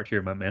something smart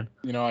here, my man.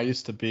 I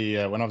used to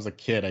be when I was a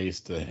kid. I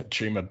used to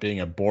dream of being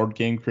a board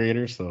game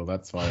creator, so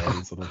that's why all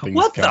these little things.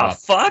 What come the up.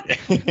 fuck?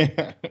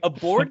 A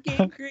board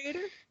game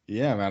creator?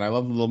 Yeah, man, I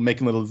love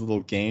making little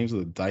games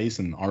with dice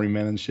and army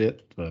men and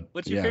shit. But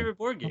what's your favorite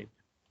board game?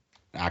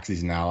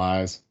 Axis and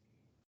Allies.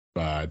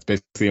 It's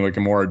basically like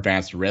a more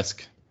advanced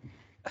Risk.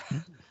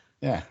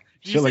 Yeah,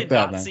 shit like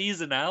that, man.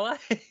 Nazis and Allies?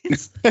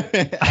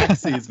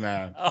 Axis,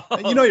 man.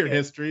 You know your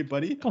history,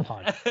 buddy. Come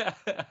on.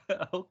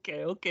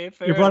 Okay,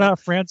 fair. You brought out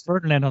Franz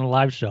Ferdinand on a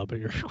live show, but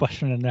you're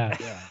questioning that.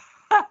 Yeah.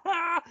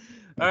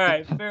 All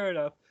right, fair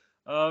enough.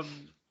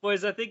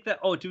 Boys, I think that.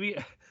 Oh, do we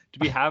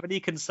have any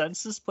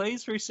consensus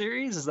plays for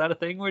series? Is that a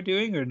thing we're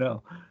doing or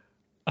no?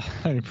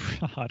 I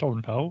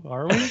don't know.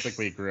 Are I we? don't think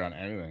we agree on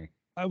anything.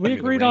 We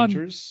agreed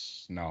on.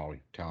 No,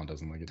 Talon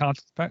doesn't like it.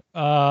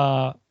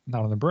 Not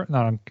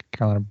on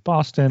Carolina,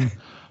 Boston,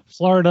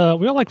 Florida.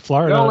 We all like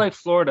Florida. We all like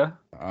Florida.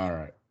 All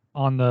right.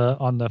 on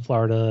the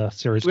Florida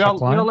series We all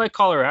line? like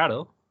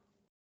Colorado.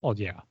 Well,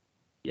 yeah.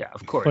 Yeah,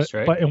 of course,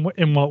 right? But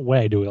in what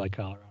way do we like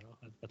Colorado?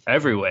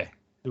 Every way.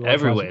 Do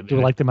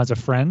we like them as a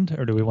friend,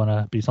 or do we want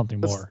to be something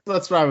more?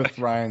 Let's ride with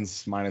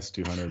Ryan's minus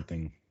 200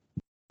 thing.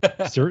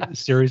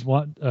 Series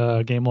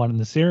 1, game 1 in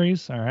the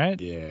series. All right.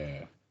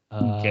 Yeah.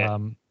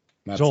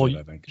 That's Joel, it,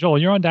 I think. Joel,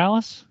 you're on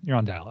Dallas. You're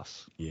on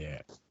Dallas.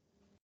 Yeah.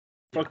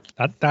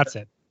 That's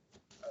it.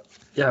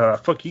 Yeah,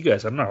 fuck you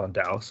guys. I'm not on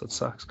Dallas. That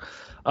sucks.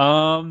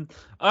 All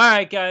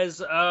right, guys.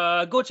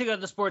 Go check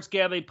out the Sports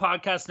Gambling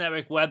Podcast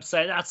Network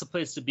website. That's the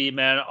place to be,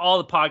 man. All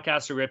the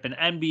podcasts are ripping.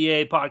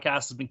 NBA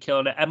podcast has been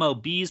killing it.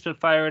 MLB's been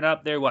firing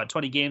up. They're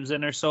 20 games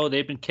in or so.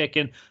 They've been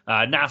kicking.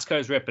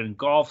 NASCAR's ripping.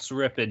 Golf's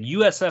ripping.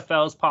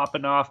 USFL's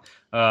popping off.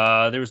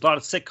 There was a lot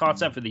of sick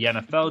content for the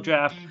NFL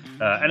draft.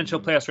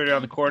 NHL playoffs right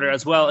around the corner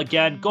as well.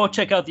 Again, go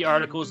check out the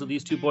articles that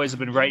these two boys have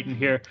been writing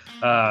here.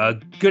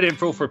 Good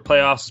info for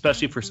playoffs,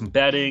 especially for some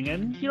betting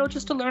and,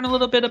 just to learn a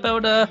little bit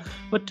about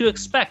what to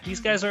expect. These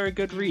guys are a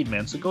good read,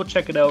 man. So go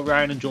check it out.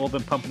 Ryan and Joel have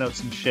been pumping out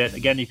some shit.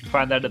 Again, you can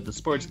find that at the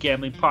Sports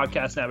Gambling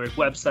Podcast Network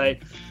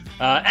website.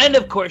 And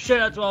of course, shout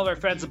out to all of our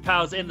friends and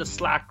pals in the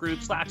Slack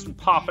group. Slack's been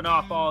popping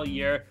off all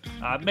year.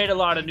 Made a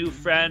lot of new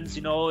friends,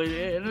 and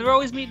they're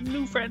always meeting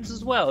new friends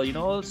as well.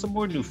 Some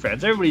more new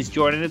friends. Everybody's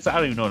joining. I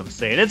don't even know what I'm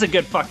saying. It's a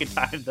good fucking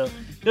time though.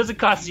 It doesn't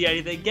cost you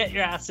anything. Get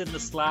your ass in the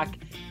Slack.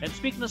 And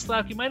speaking of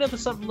Slack, you might have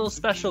something a little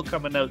special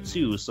coming out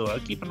too. So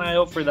keep an eye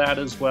out for that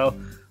as well.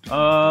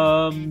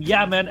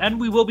 Yeah, man, and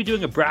we will be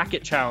doing a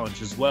bracket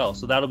challenge as well,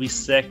 so that'll be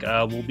sick.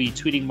 We'll be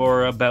tweeting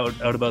more about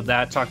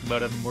that, talking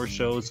about it on more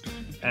shows,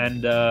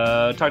 and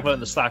talking about it in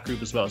the Slack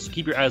group as well. So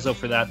keep your eyes out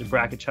for that. The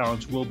bracket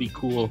challenge will be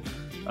cool.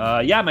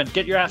 Yeah, man,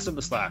 get your ass in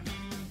the Slack.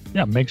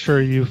 Yeah, make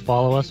sure you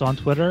follow us on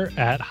Twitter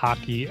at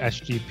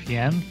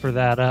HockeySGPN for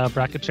that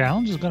bracket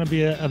challenge. There's going to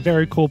be a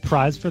very cool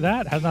prize for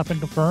that. Has not been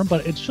confirmed,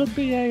 but it should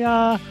be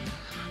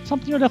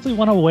something you'll definitely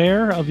want to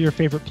wear of your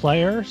favorite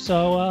player.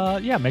 So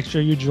yeah, make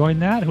sure you join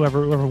that.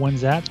 Whoever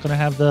wins that's going to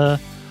have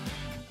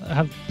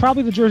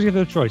probably the jersey of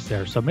their choice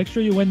there. So make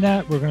sure you win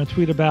that. We're going to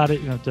tweet about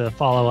it, to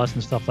follow us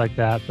and stuff like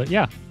that. But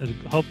yeah,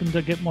 hoping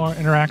to get more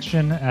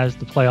interaction as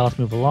the playoffs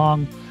move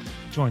along.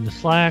 Join the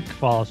Slack,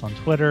 follow us on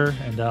Twitter,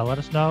 and let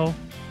us know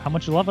how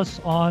much you love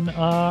us on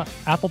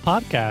Apple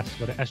Podcasts.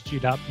 Go to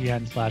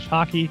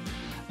sg.pn/hockey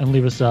and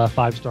leave us a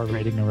 5-star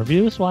rating and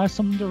review so I have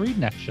something to read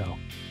next show.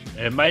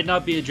 It might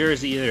not be a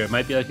jersey either. It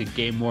might be like a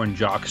game-worn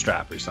jock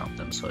strap or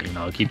something. So,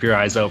 keep your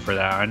eyes out for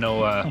that. I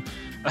know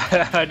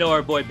I know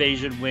our boy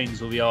Bayesian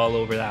Wings will be all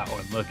over that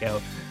one. Look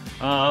out.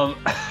 All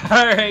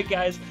right,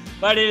 guys.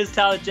 My name is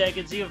Talon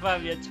Jenkins. You can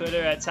find me on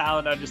Twitter at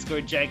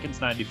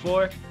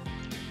Talon_Jenkins94.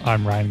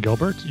 I'm Ryan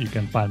Gilbert. You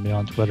can find me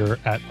on Twitter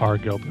at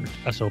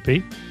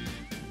rgilbertsop.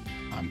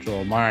 I'm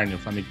Joel Meyer, and you'll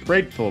find me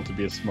grateful to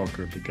be a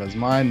smoker because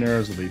my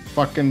nerves will be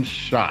fucking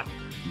shot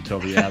until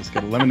the Avs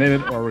get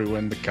eliminated or we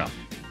win the cup.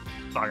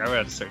 Fuck, I'm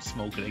going to start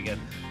smoking again.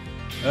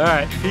 All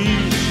right,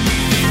 peace.